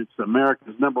get it. It's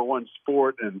America's #1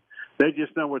 sport, and they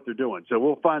just know what they're doing. So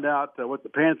we'll find out what the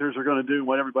Panthers are going to do and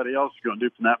what everybody else is going to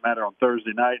do, from that matter, on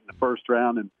Thursday night in the first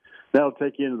round, and that'll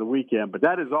take you into the weekend. But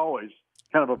that is always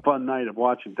kind of a fun night of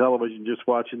watching television, just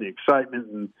watching the excitement.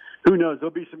 And who knows,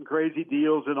 there'll be some crazy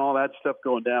deals and all that stuff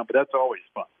going down, but that's always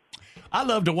fun. I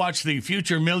love to watch the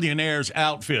future millionaires'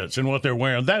 outfits and what they're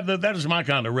wearing. That is my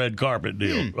kind of red carpet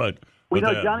deal. But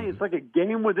Johnny, it's like a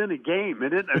game within a game,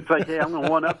 isn't it? It's like, hey, I'm going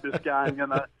to one-up this guy. I'm going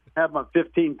to have my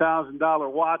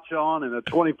 $15,000 watch on and a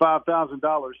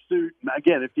 $25,000 suit. And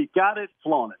again, if you got it,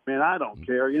 flaunt it, man. I don't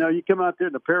care. You know, you come out there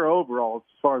in a pair of overalls,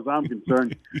 as far as I'm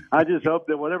concerned. I just hope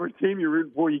that whatever team you're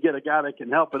rooting for, you get a guy that can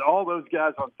help. But all those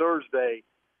guys on Thursday,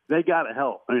 they got to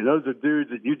help. I mean, those are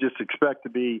dudes that you just expect to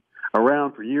be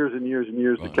around for years and years and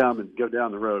years to come and go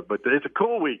down the road. But it's a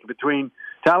cool week between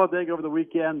Talladega over the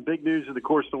weekend, big news in the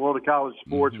course of the world of college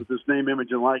sports with this name,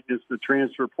 image, and likeness, the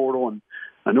transfer portal, and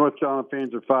North Carolina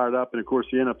fans are fired up, and of course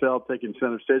the NFL taking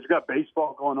center stage. We've got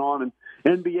baseball going on and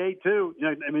NBA too. You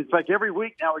know, I mean, it's like every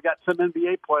week now we got some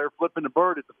NBA player flipping the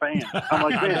bird at the fans. I'm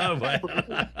like, man,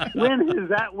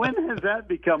 when has that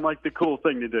become like the cool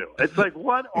thing to do? It's like,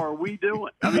 what are we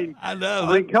doing? I mean,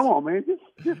 come on, man,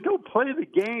 just go play the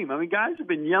game. I mean, guys have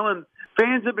been yelling,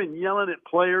 fans have been yelling at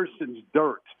players since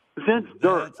dirt.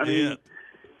 I mean,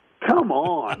 come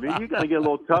on, man. You got to get a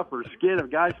little tougher skin. If a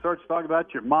guy starts talking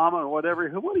about your mama or whatever,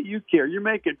 what do you care? You're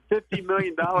making $50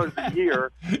 million a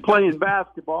year playing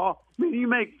basketball. I mean, you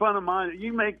make fun of mine.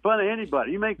 You make fun of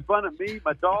anybody. You make fun of me,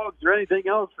 my dogs, or anything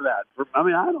else for that. I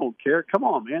mean, I don't care. Come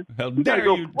on, man. How You got to dare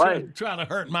go you play. try to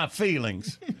hurt my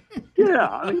feelings? Yeah,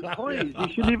 I mean, please. You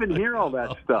shouldn't even hear all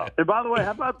that stuff. And by the way,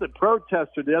 how about the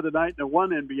protester the other night in the one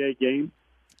NBA game?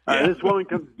 This woman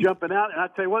comes jumping out, and I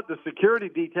tell you what, the security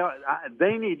detail,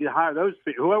 they need to hire those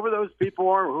people. Whoever those people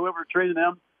are, or whoever trained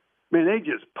them, man, they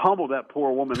just pummeled that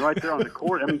poor woman right there on the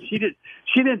court. I mean, she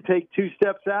didn't take two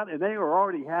steps out, and they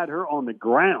already had her on the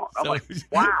ground. I'm like,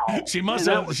 wow. She must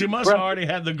have already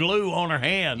had the glue on her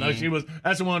hand. No,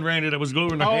 that's the one, Randy, that was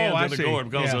gluing her hand to the court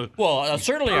because of. Well,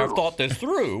 certainly I've thought this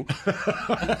through.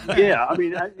 Yeah, I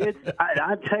mean,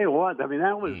 I tell you what, I mean,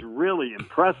 that was really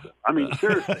impressive. I mean,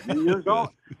 seriously, I mean,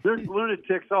 there's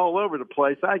lunatics all over the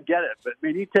place. I get it, but I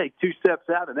mean, you take two steps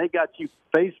out, and they got you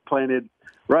face planted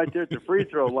right there at the free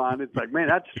throw line. It's like, man,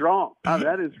 that's strong.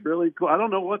 That is really cool. I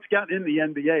don't know what's gotten in the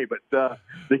NBA, but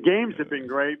the games have been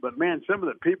great. But, man, some of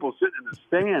the people sitting in the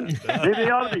stands, maybe they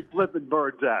ought to be flipping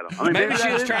birds at them. I mean,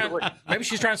 maybe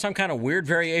she's trying some kind of weird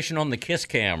variation on the kiss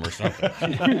cam or something.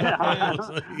 I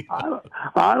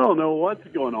don't know what's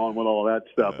going on with all that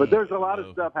stuff. But there's a lot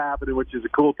of stuff happening, which is a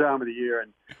cool time of the year.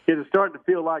 And it's starting to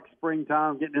feel like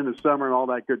springtime, getting into summer and all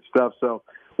that good stuff. So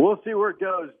we'll see where it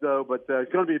goes, though. But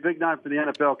it's going to be a big night for the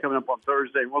NFL coming up on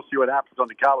Thursday. And we'll see what happens on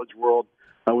the college world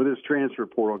with this transfer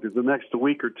portal, because the next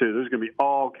week or two, there's going to be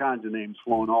all kinds of names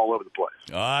flowing all over the place.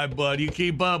 All right, bud. You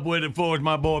keep up with it for us,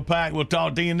 my boy Pack. We'll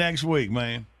talk to you next week,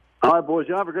 man. All right, boys.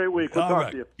 You have a great week. We'll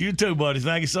talk to you. You too, buddy.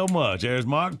 Thank you so much. There's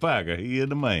Mark Packer. He is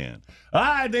the man. All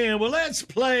right, then. Well, let's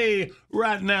play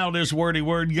right now this wordy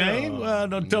word game. I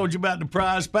told you about the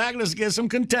prize pack. Let's get some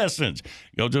contestants.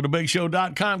 Go to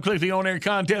thebigshow.com. Click the on-air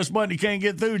contest button. You can't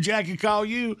get through. Jackie, call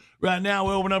you. Right now,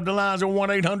 we open up the lines at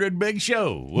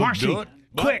 1-800-BIG-SHOW. We'll do it.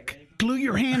 Quick. Glue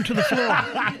your hand to the floor.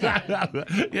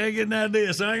 Yeah, get an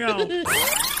idea. So hang on.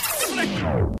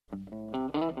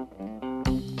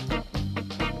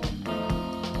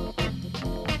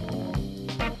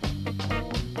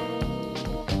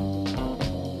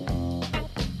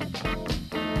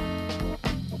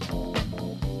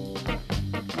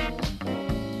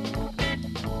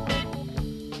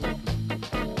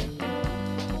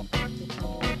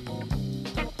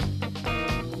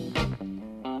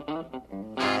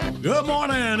 Good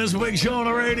morning. This is Big Show on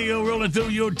the radio, rolling through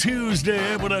your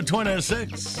Tuesday with a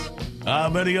 26.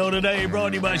 Our video today brought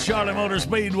to you by Charlotte Motor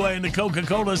Speedway and the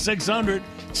Coca-Cola 600,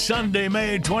 Sunday,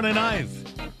 May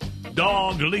 29th.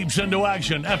 Dog leaps into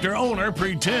action after owner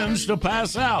pretends to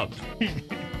pass out.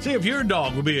 See if your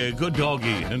dog will be a good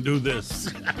doggy and do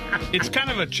this. It's kind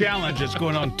of a challenge that's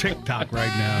going on TikTok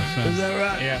right now. So. Is that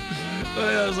right? Yeah.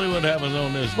 Well, let's see what happens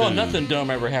on this. Well, nothing dumb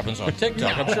ever happens on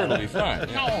TikTok. I'm sure it'll be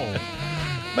fine. No.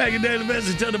 Make a daily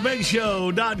visit to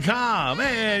thebigshow.com,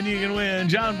 and you can win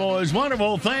John Boy's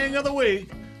wonderful thing of the week,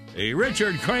 a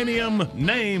Richard Cranium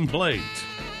nameplate.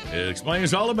 It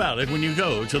explains all about it when you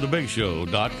go to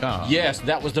thebigshow.com. Yes,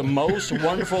 that was the most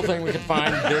wonderful thing we could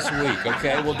find this week,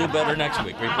 okay? We'll do better next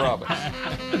week, we promise.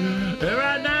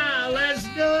 Right now, let's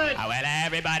do it. Oh, well,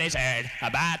 everybody's heard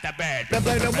about the bird. Let's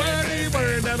play the wordy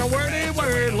word and a wordy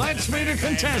word. Let's meet the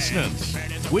contestants.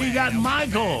 We got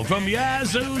Michael from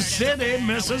Yazoo City,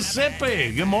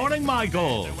 Mississippi. Good morning,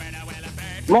 Michael.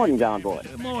 Good morning, John Boy.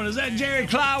 Good morning. Is that Jerry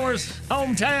Clower's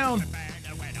hometown?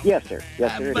 Yes, sir.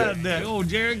 Yes, sir. How about that? Oh,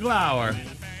 Jerry Clower.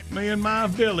 Me and my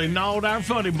Billy gnawed our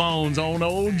funny bones on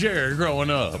old Jerry growing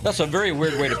up. That's a very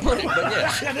weird way to put it, but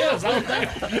yes. It is. I don't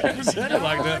think I've ever said it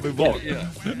like that before. Yeah.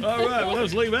 All right, well,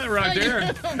 let's leave that right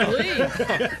there.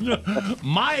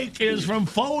 Mike is from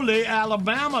Foley,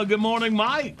 Alabama. Good morning,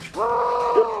 Mike.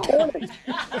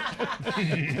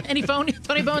 Any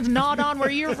funny bones gnawed on where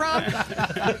you're from?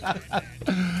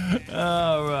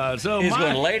 All right. So He's Mike,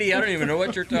 going, lady, I don't even know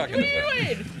what you're talking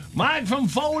about. Mike from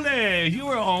Foley, you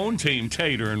are on Team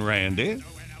Tater and Randy.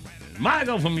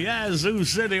 Michael from Yazoo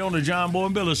City on the John Boy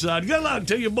and Billy side. Good luck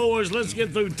to you, boys. Let's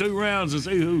get through 2 rounds and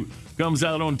see who comes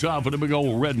out on top of the big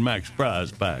old Red Max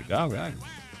prize pack. All right.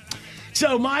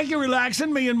 So, Mike, you're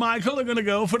relaxing. Me and Michael are going to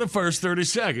go for the first 30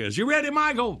 seconds. You ready,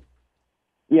 Michael?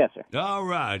 Yes, sir. All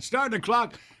right. Start the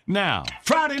clock now.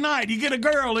 Friday night, you get a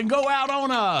girl and go out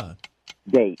on a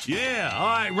date. Yeah. All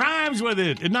right. Rhymes with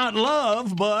it. And not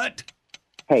love, but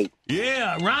hate.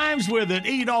 Yeah. Rhymes with it.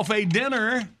 Eat off a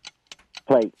dinner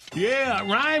plate. Yeah.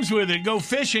 Rhymes with it. Go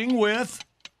fishing with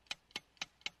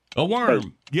a worm.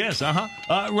 Crate. Yes.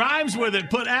 Rhymes with it.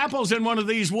 Put apples in one of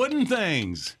these wooden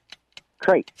things.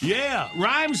 Crate. Yeah.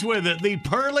 Rhymes with it. The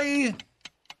pearly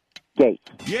gate.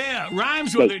 Yeah.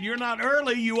 Rhymes with Gate. it. You're not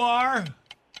early. You are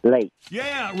late.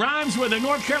 Yeah. Rhymes with it.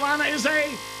 North Carolina is a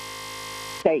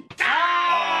state.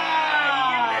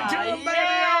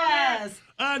 Yes.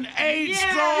 An 8 You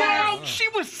strong. know, she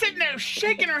was sitting there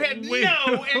shaking her head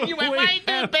no, and you went, right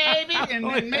there, baby, and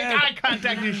then make eye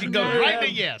contact, and she goes right to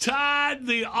yes. Tied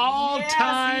the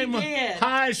all-time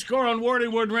high score on Wordy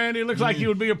Word, Randy. Looks like you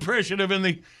would be appreciative in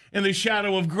the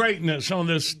shadow of greatness on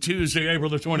this Tuesday, April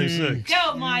the 26th.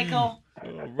 Go, Michael.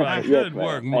 Right. Good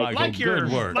work, Michael.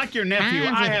 Good work. Like your nephew,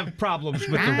 I have problems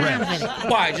with the rest.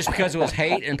 Why? Just because it was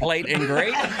hate and plate and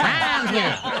great?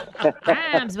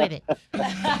 Rhymes with it.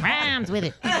 Rhymes with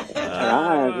it.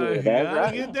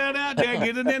 Gotta get that out there.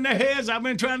 Get it in their heads. I've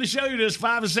been trying to show you this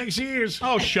 5 or 6 years.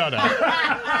 Oh, shut up.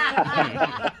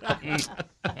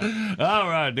 All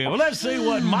right, then. Well, let's see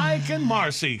what Mike and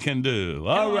Marcy can do.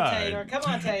 All right. Come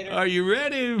on, Tater. Are you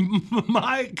ready,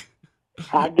 Mike?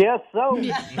 I guess so.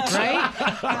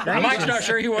 Right? Mike's not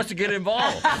sure he wants to get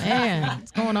involved. Man,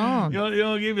 what's going on? You want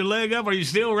to give your leg up? Are you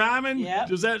still rhyming? Yep.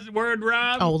 Does that word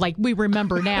rhyme? Oh, like we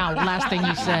remember now. Last thing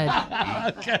you said.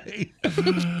 Okay.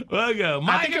 We'll go.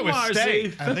 Mike I think it and was Marcy.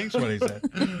 steak. I think that's what he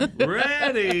said.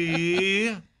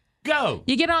 Ready? Go.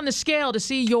 You get on the scale to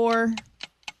see your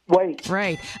weight.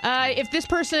 Right. If this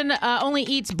person only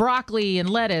eats broccoli and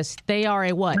lettuce, they are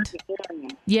a what?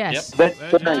 Yes. Yep.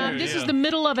 This is the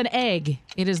middle of an egg.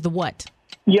 It is the what?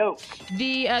 Yolk.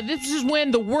 This is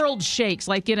when the world shakes,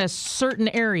 like in a certain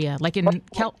area, like in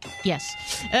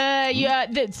yes.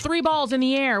 The 3 balls in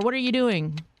the air. What are you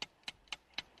doing?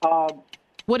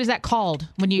 What is that called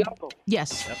when you? Juggle.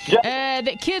 Yes. Juggle.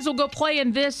 The kids will go play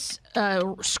in this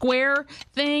square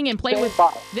thing and play with.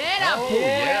 Then All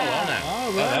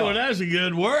right. Well, that's a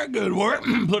good work. Good work.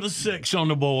 Put a 6 on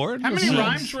the board. How many Six.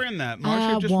 rhymes were in that,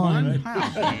 Marcia? Just one.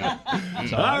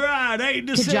 All right, 8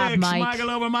 to 6. job, Mike.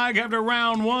 Michael over Mike after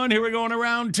round 1. Here we go into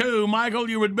round 2. Michael,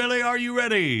 you with Billy. Are you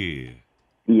ready?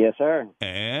 Yes, sir.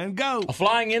 And go. A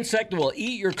flying insect will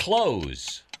eat your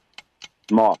clothes.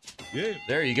 Moth. Yeah.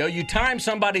 There you go. You time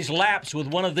somebody's laps with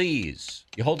one of these.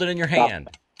 You hold it in your hand.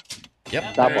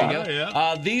 Yep, Stop there you on. go.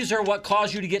 Yeah. These are what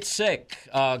cause you to get sick.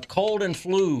 Cold and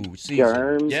flu season.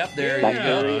 Germs. Yep, there you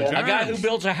Bacteria. go. A guy who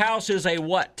builds a house is a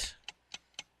what?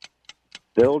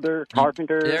 Builder.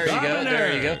 Carpenter. There you go. Carpenter.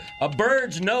 There you go. A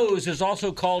bird's nose is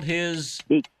also called his.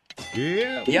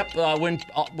 Yeah. Yep.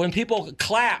 When people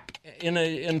clap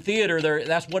in theater,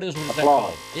 that's what is that Applause.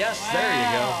 called? Yes. There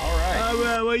you go. All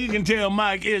right. Well, you can tell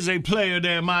Mike is a player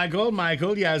there, Michael.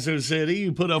 Michael, Yazoo City.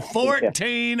 You put a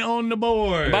 14 on the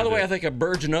board. By the way, I think a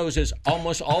bird's nose is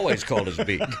almost always called his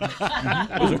beak.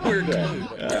 It was a weird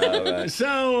clue.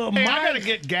 So, Hey, Mike, I got to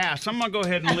get gas. I'm going to go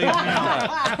ahead and leave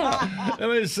now. let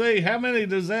me see. How many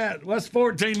does that? What's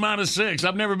 14 minus 6?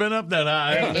 I've never been up that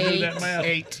high. I have to do that math.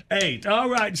 8. 8. All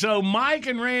right. So, Mike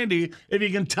and Randy, if you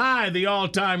can tie the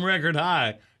all-time record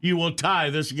high, you will tie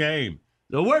this game.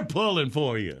 So, we're pulling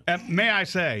for you. May I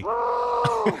say?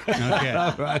 Okay.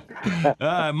 All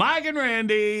right. Mike and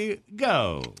Randy,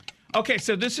 go. Okay,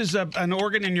 so this is an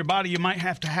organ in your body you might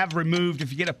have to have removed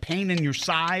if you get a pain in your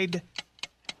side.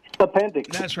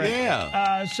 Appendix. That's right.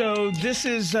 Yeah. So this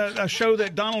is a show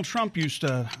that Donald Trump used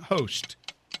to host.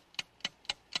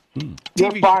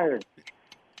 You're fired.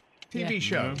 TV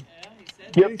show.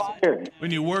 You're fired. When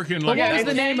you're working What like was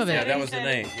the name of Yeah, it? that was the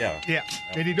name. Yeah. Yeah.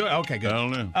 Did he do it? Okay, I good.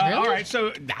 don't know. All right,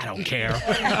 so I don't care.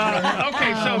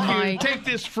 Okay, so if you Mike. take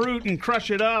this fruit and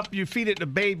crush it up, you feed it to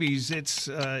babies. It's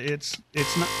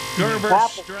not Gerber Apple.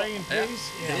 strain, Yeah.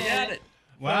 please. You got it.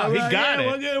 Wow, All he right, got it.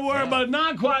 We'll get to work, but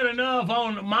not quite enough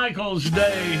on Michael's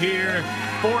day here,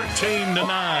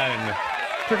 14-9.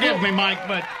 Forgive me, Mike,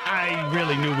 but I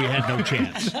really knew we had no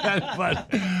chance.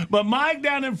 but Mike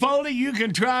down in Foley, you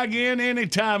can try again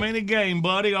anytime, any game,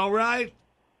 buddy. All right?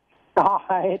 All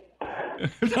right.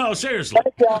 No, seriously.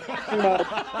 Thank y'all so much.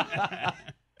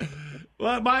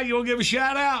 Well, Mike, you want to give a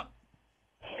shout out?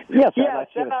 Yes, Yeah, I'd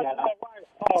like to give a shout out.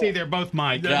 See, they're both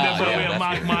Mike.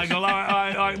 Mike, Michael. All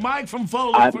right. Mike from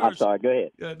Foley I'm first. sorry. Go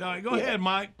ahead. All right, go ahead,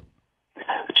 Mike.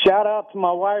 Shout out to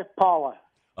my wife, Paula,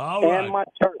 All right. and my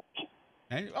church.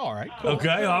 Hey, all right. Cool.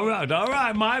 Okay, all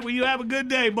right, Mike. Well, you have a good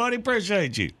day, buddy.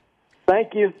 Appreciate you.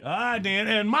 Thank you. All right, Dan.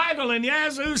 And Michael in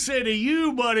Yazoo City,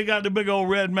 you, buddy, got the big old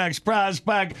Red Max prize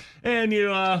pack, and you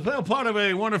part of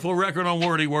a wonderful record on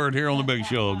Wordy Word here on the Big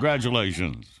Show.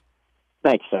 Congratulations.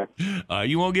 Thanks, sir.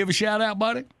 You want to give a shout out,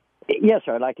 buddy? Yes,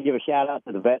 sir. I'd like to give a shout out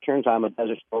to the veterans. I'm a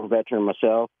Desert Storm veteran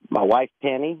myself. My wife,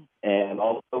 Penny, and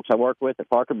all the folks I work with at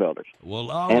Parker Builders. Well,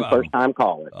 all and right. first-time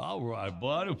callers. All right,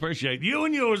 bud. Appreciate you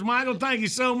and yours, Michael. Thank you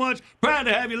so much. Proud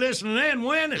to have you listening and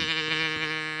winning.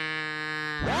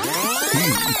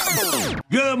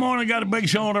 Good morning. Got a Big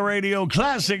Show on the radio.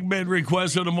 Classic bid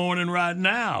request of the morning right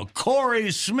now.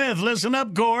 Corey Smith. Listen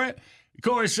up, Corey.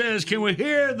 Corey says, can we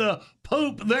hear the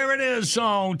Poop There It Is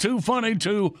song? Too funny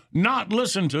to not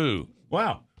listen to.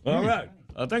 Wow. All right.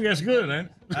 I think that's good, ain't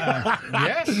it?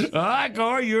 Yes. All right,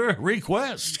 Corey, your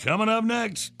request coming up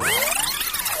next.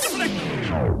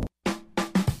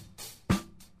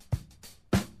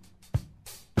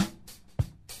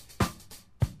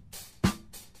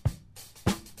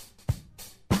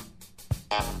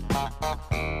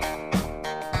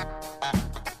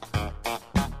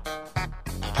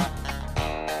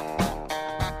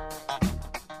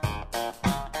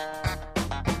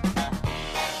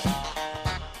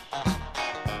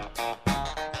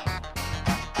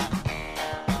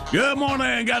 Good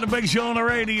morning. Got a Big Show on the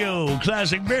radio.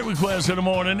 Classic bid request of the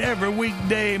morning. Every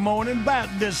weekday morning about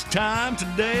this time.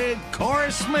 Today,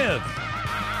 Corey Smith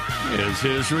is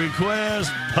his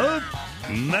request. Poop.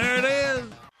 There it is.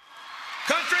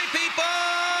 Country people!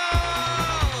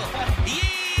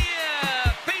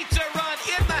 Yeah! Pizza Run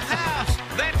in the house.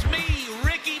 That's me,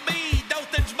 Ricky B,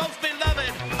 Dothan's most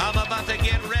beloved. I'm about to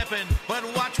get reppin', but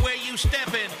watch where you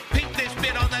steppin'. Peep this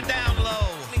bit on the down low.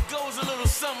 It goes a little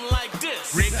something like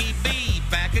this. Ricky B,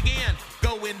 back again.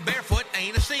 Going barefoot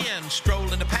ain't a sin.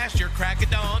 Strolling the pasture, crack of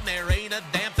dawn. There ain't a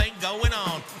damn thing going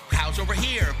on. Cows over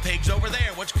here, pigs over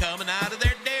there. What's coming out of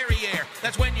their dairy air?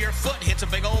 That's when your foot hits a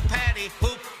big old patty.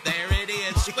 Poop, there it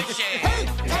is. Squish it.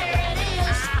 Poop, there it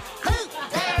is. Poop,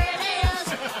 there it is.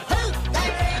 Poop,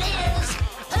 there it is.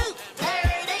 Poop,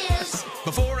 there it is.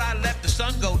 Before I let the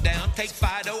sun go down, take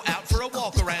Fido out for a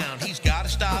walk around. He's got to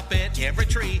stop at every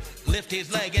tree, lift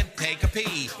his leg and take a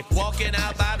pee. Walking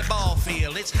out by the ball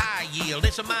field, it's high yield,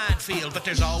 it's a minefield, but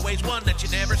there's always one that you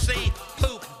never see.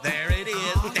 Poop, there it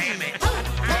is. Damn it. Poop,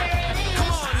 there it is.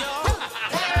 Come on, y'all. Poop,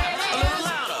 there it is. A little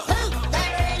louder. Poop,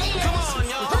 there it is. Come on,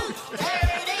 y'all. Poop,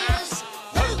 there it is.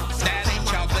 Poop, That ain't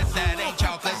chocolate, that ain't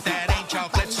chocolate, that ain't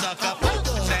chocolate, suck up.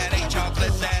 That ain't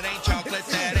chocolate, that ain't chocolate,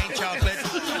 that ain't chocolate.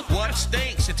 What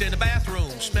stinks? It's in the bathroom.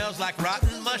 Smells like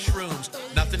rotten mushrooms.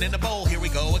 Nothing in the bowl, here we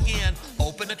go again.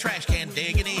 Open the trash can,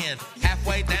 digging in.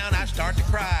 Halfway down, I start to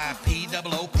cry.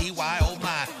 P-O-O-P-Y, oh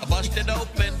my. A busted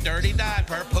open, dirty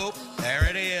diaper, poop. There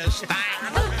it is. poop,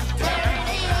 there it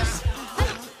is.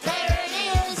 Poop, there it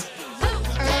is. Poop,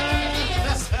 there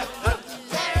it is. Poop,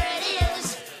 there it is.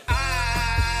 I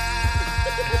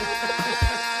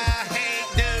hate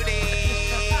duty.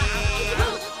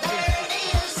 Poop, there it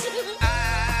is. I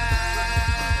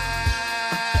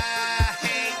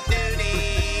hate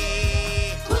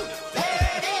duty. Poop,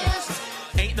 there it is.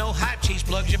 Ain't no hype, cheese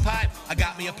plugs your pipe. I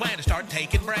got me a plan to start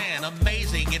taking brand.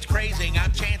 Amazing, it's crazing.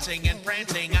 I'm chancing and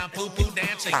prancing. I'm poo-poo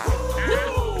dancing.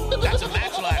 That's a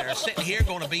match lighter. Sitting here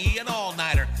gonna be an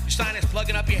all-nighter. Your sinus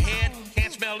plugging up your head.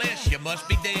 Can't smell this, you must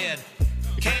be dead.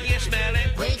 Can you smell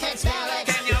it? We can smell it.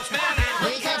 Can y'all smell it?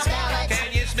 We can smell it.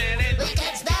 Can you smell it? We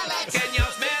can smell it. Can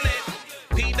y'all smell it?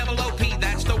 P-double-O-P,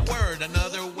 that's the word.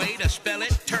 Another way to spell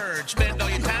it, turd. Spend all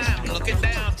your time looking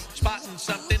down, spotting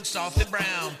something soft and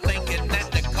brown, thinking that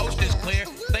the coast is clear,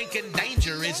 thinking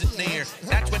danger isn't near.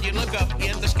 That's when you look up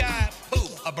in the sky, boom,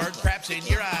 a bird craps in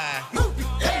your eye. Poop,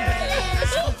 there it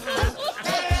is. Poop,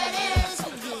 there it is.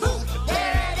 Poop,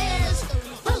 there it is.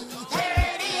 Poop, there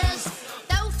it is.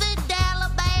 Dothan,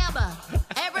 Alabama.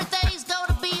 Everything's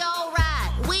gonna be all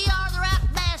right. We are the rap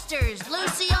masters.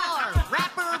 Lucy R,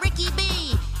 rapper Ricky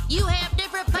B. You have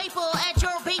different people at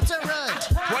your pizza run.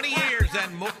 20 years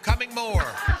and coming more.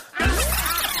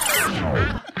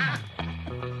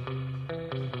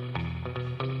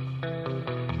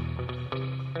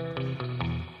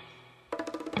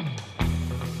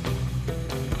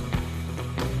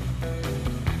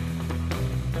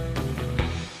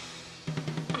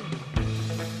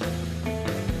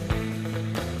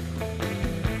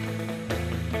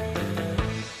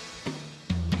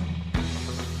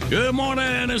 Good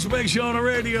morning. It's Big Show on the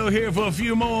radio here for a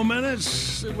few more minutes.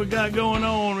 See what we got going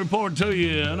on. Report to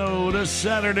you. I know this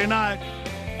Saturday night,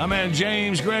 our man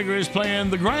James Gregory is playing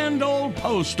the Grand Old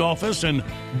Post Office in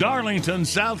Darlington,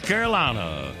 South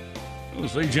Carolina. We'll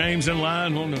see James in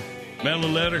line on the mail a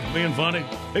letter, being funny.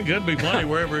 It could be funny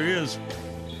wherever he is.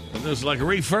 This is like a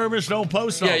refurbished old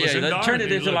post office. Yeah. Turn it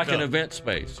into like an event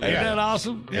space. Ain't that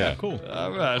awesome? Yeah, cool.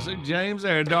 All right, so James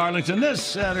there in Darlington this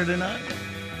Saturday night.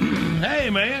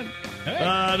 Hey, man.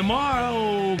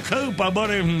 Tomorrow, Coop, our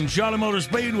buddy from Charlotte Motor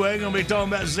Speedway, going to be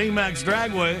talking about Z-Max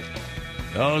Dragway.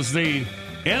 Those the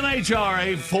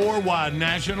NHRA 4-Wide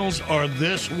Nationals are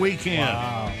this weekend.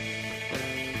 Wow.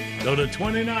 So the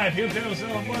 29th, he'll tell us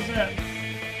what's that?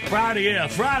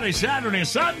 Friday, Saturday, and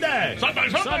Sunday.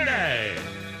 Sunday.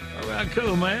 All right,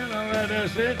 cool, man. All right,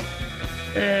 that's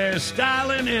it.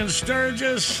 Styling in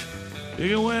Sturgis.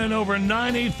 You can win over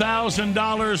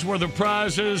 $90,000 worth of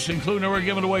prizes, including we're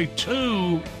giving away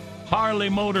 2 Harley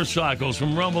motorcycles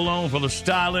from Rumble On for the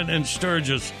Styling in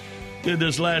Sturgis. Did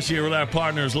this last year with our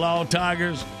partners, Law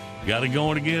Tigers. Got it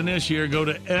going again this year. Go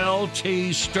to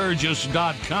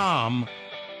ltsturgis.com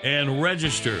and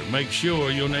register. Make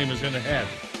sure your name is in the hat.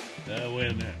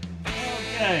 Win that.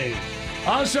 Okay.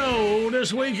 Also,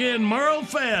 this weekend, Merle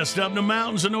Fest up in the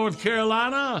mountains of North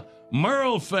Carolina.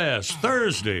 Merle Fest,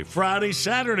 Thursday, Friday,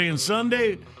 Saturday, and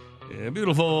Sunday.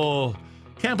 Beautiful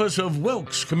campus of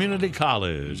Wilkes Community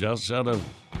College outside of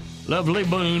lovely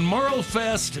Boone.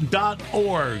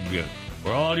 MerleFest.org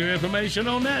for all your information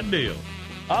on that deal.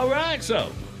 All right, so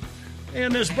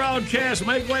in this broadcast,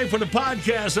 make way for the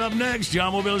podcast up next.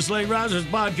 John Mobile Slate Risers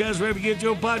podcast, wherever you get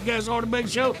your podcast, or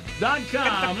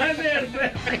thebigshow.com. Let's get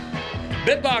it.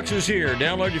 Bitbox is here.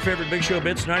 Download your favorite Big Show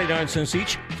bits, 99 cents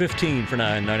each, 15 for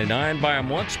 $9.99. Buy them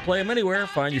once, play them anywhere.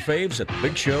 Find your faves at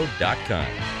thebigshow.com.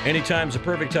 Anytime's a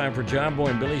perfect time for John Boy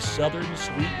and Billy's Southern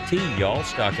Sweet Tea. Y'all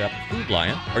stock up Food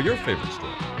Lion or your favorite store.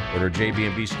 Order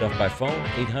JB&B Stuff by phone,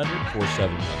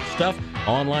 800-471-STUFF.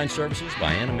 Online services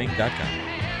by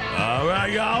animate.com. All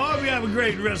right, y'all. Hope you have a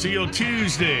great rest of your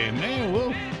Tuesday. Man,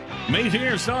 we'll meet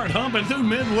here and start humping through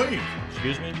midweek.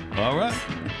 Excuse me? All right.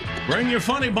 Bring your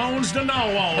funny bones to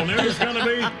know on. There's going to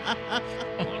be...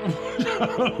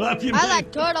 I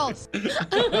like turtles.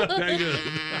 Okay, good.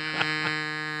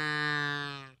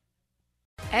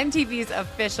 MTV's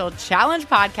official Challenge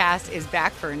podcast is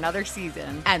back for another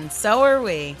season. And so are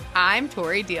we. I'm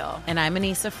Tori Deal. And I'm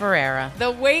Anissa Ferreira. The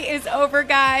wait is over,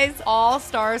 guys. All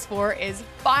Stars 4 is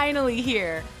finally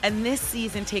here. And this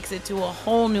season takes it to a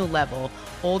whole new level.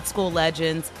 Old school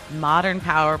legends, modern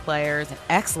power players, and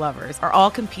ex-lovers are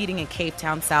all competing in Cape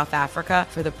Town, South Africa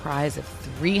for the prize of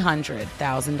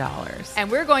 $300,000. And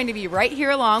we're going to be right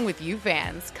here along with you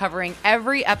fans, covering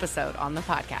every episode on the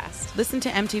podcast. Listen to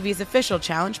MTV's official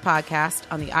Challenge podcast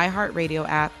on the iHeartRadio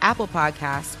app, Apple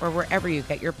Podcasts, or wherever you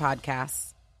get your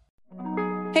podcasts.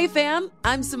 Hey fam,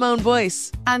 I'm Simone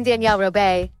Boyce. I'm Danielle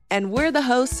Robay. And we're the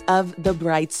hosts of The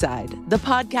Bright Side, the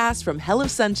podcast from Hello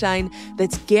Sunshine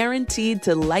that's guaranteed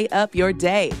to light up your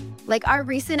day. Like our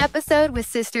recent episode with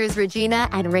sisters Regina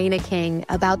and Raina King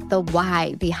about the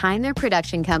why behind their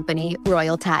production company,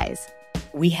 Royal Ties.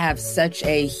 We have such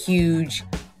a huge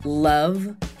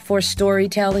love for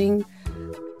storytelling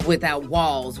without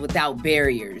walls, without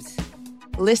barriers.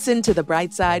 Listen to The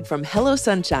Bright Side from Hello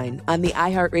Sunshine on the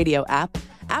iHeartRadio app,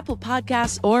 Apple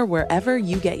Podcasts, or wherever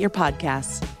you get your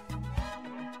podcasts.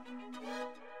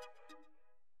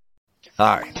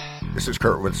 Hi, this is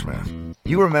Kurtwood Smith.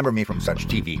 You remember me from such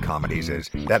TV comedies as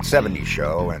That 70s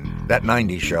Show and That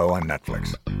 90s Show on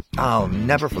Netflix. I'll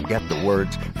never forget the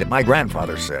words that my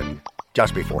grandfather said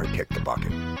just before he kicked the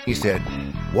bucket. He said,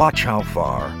 "Watch how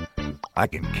far I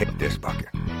can kick this bucket."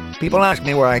 People ask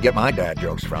me where I get my dad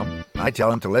jokes from. I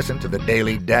tell them to listen to the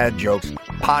Daily Dad Jokes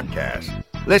podcast.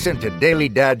 Listen to Daily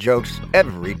Dad Jokes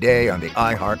every day on the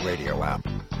iHeartRadio app,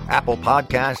 Apple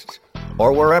Podcasts,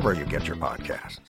 or wherever you get your podcasts.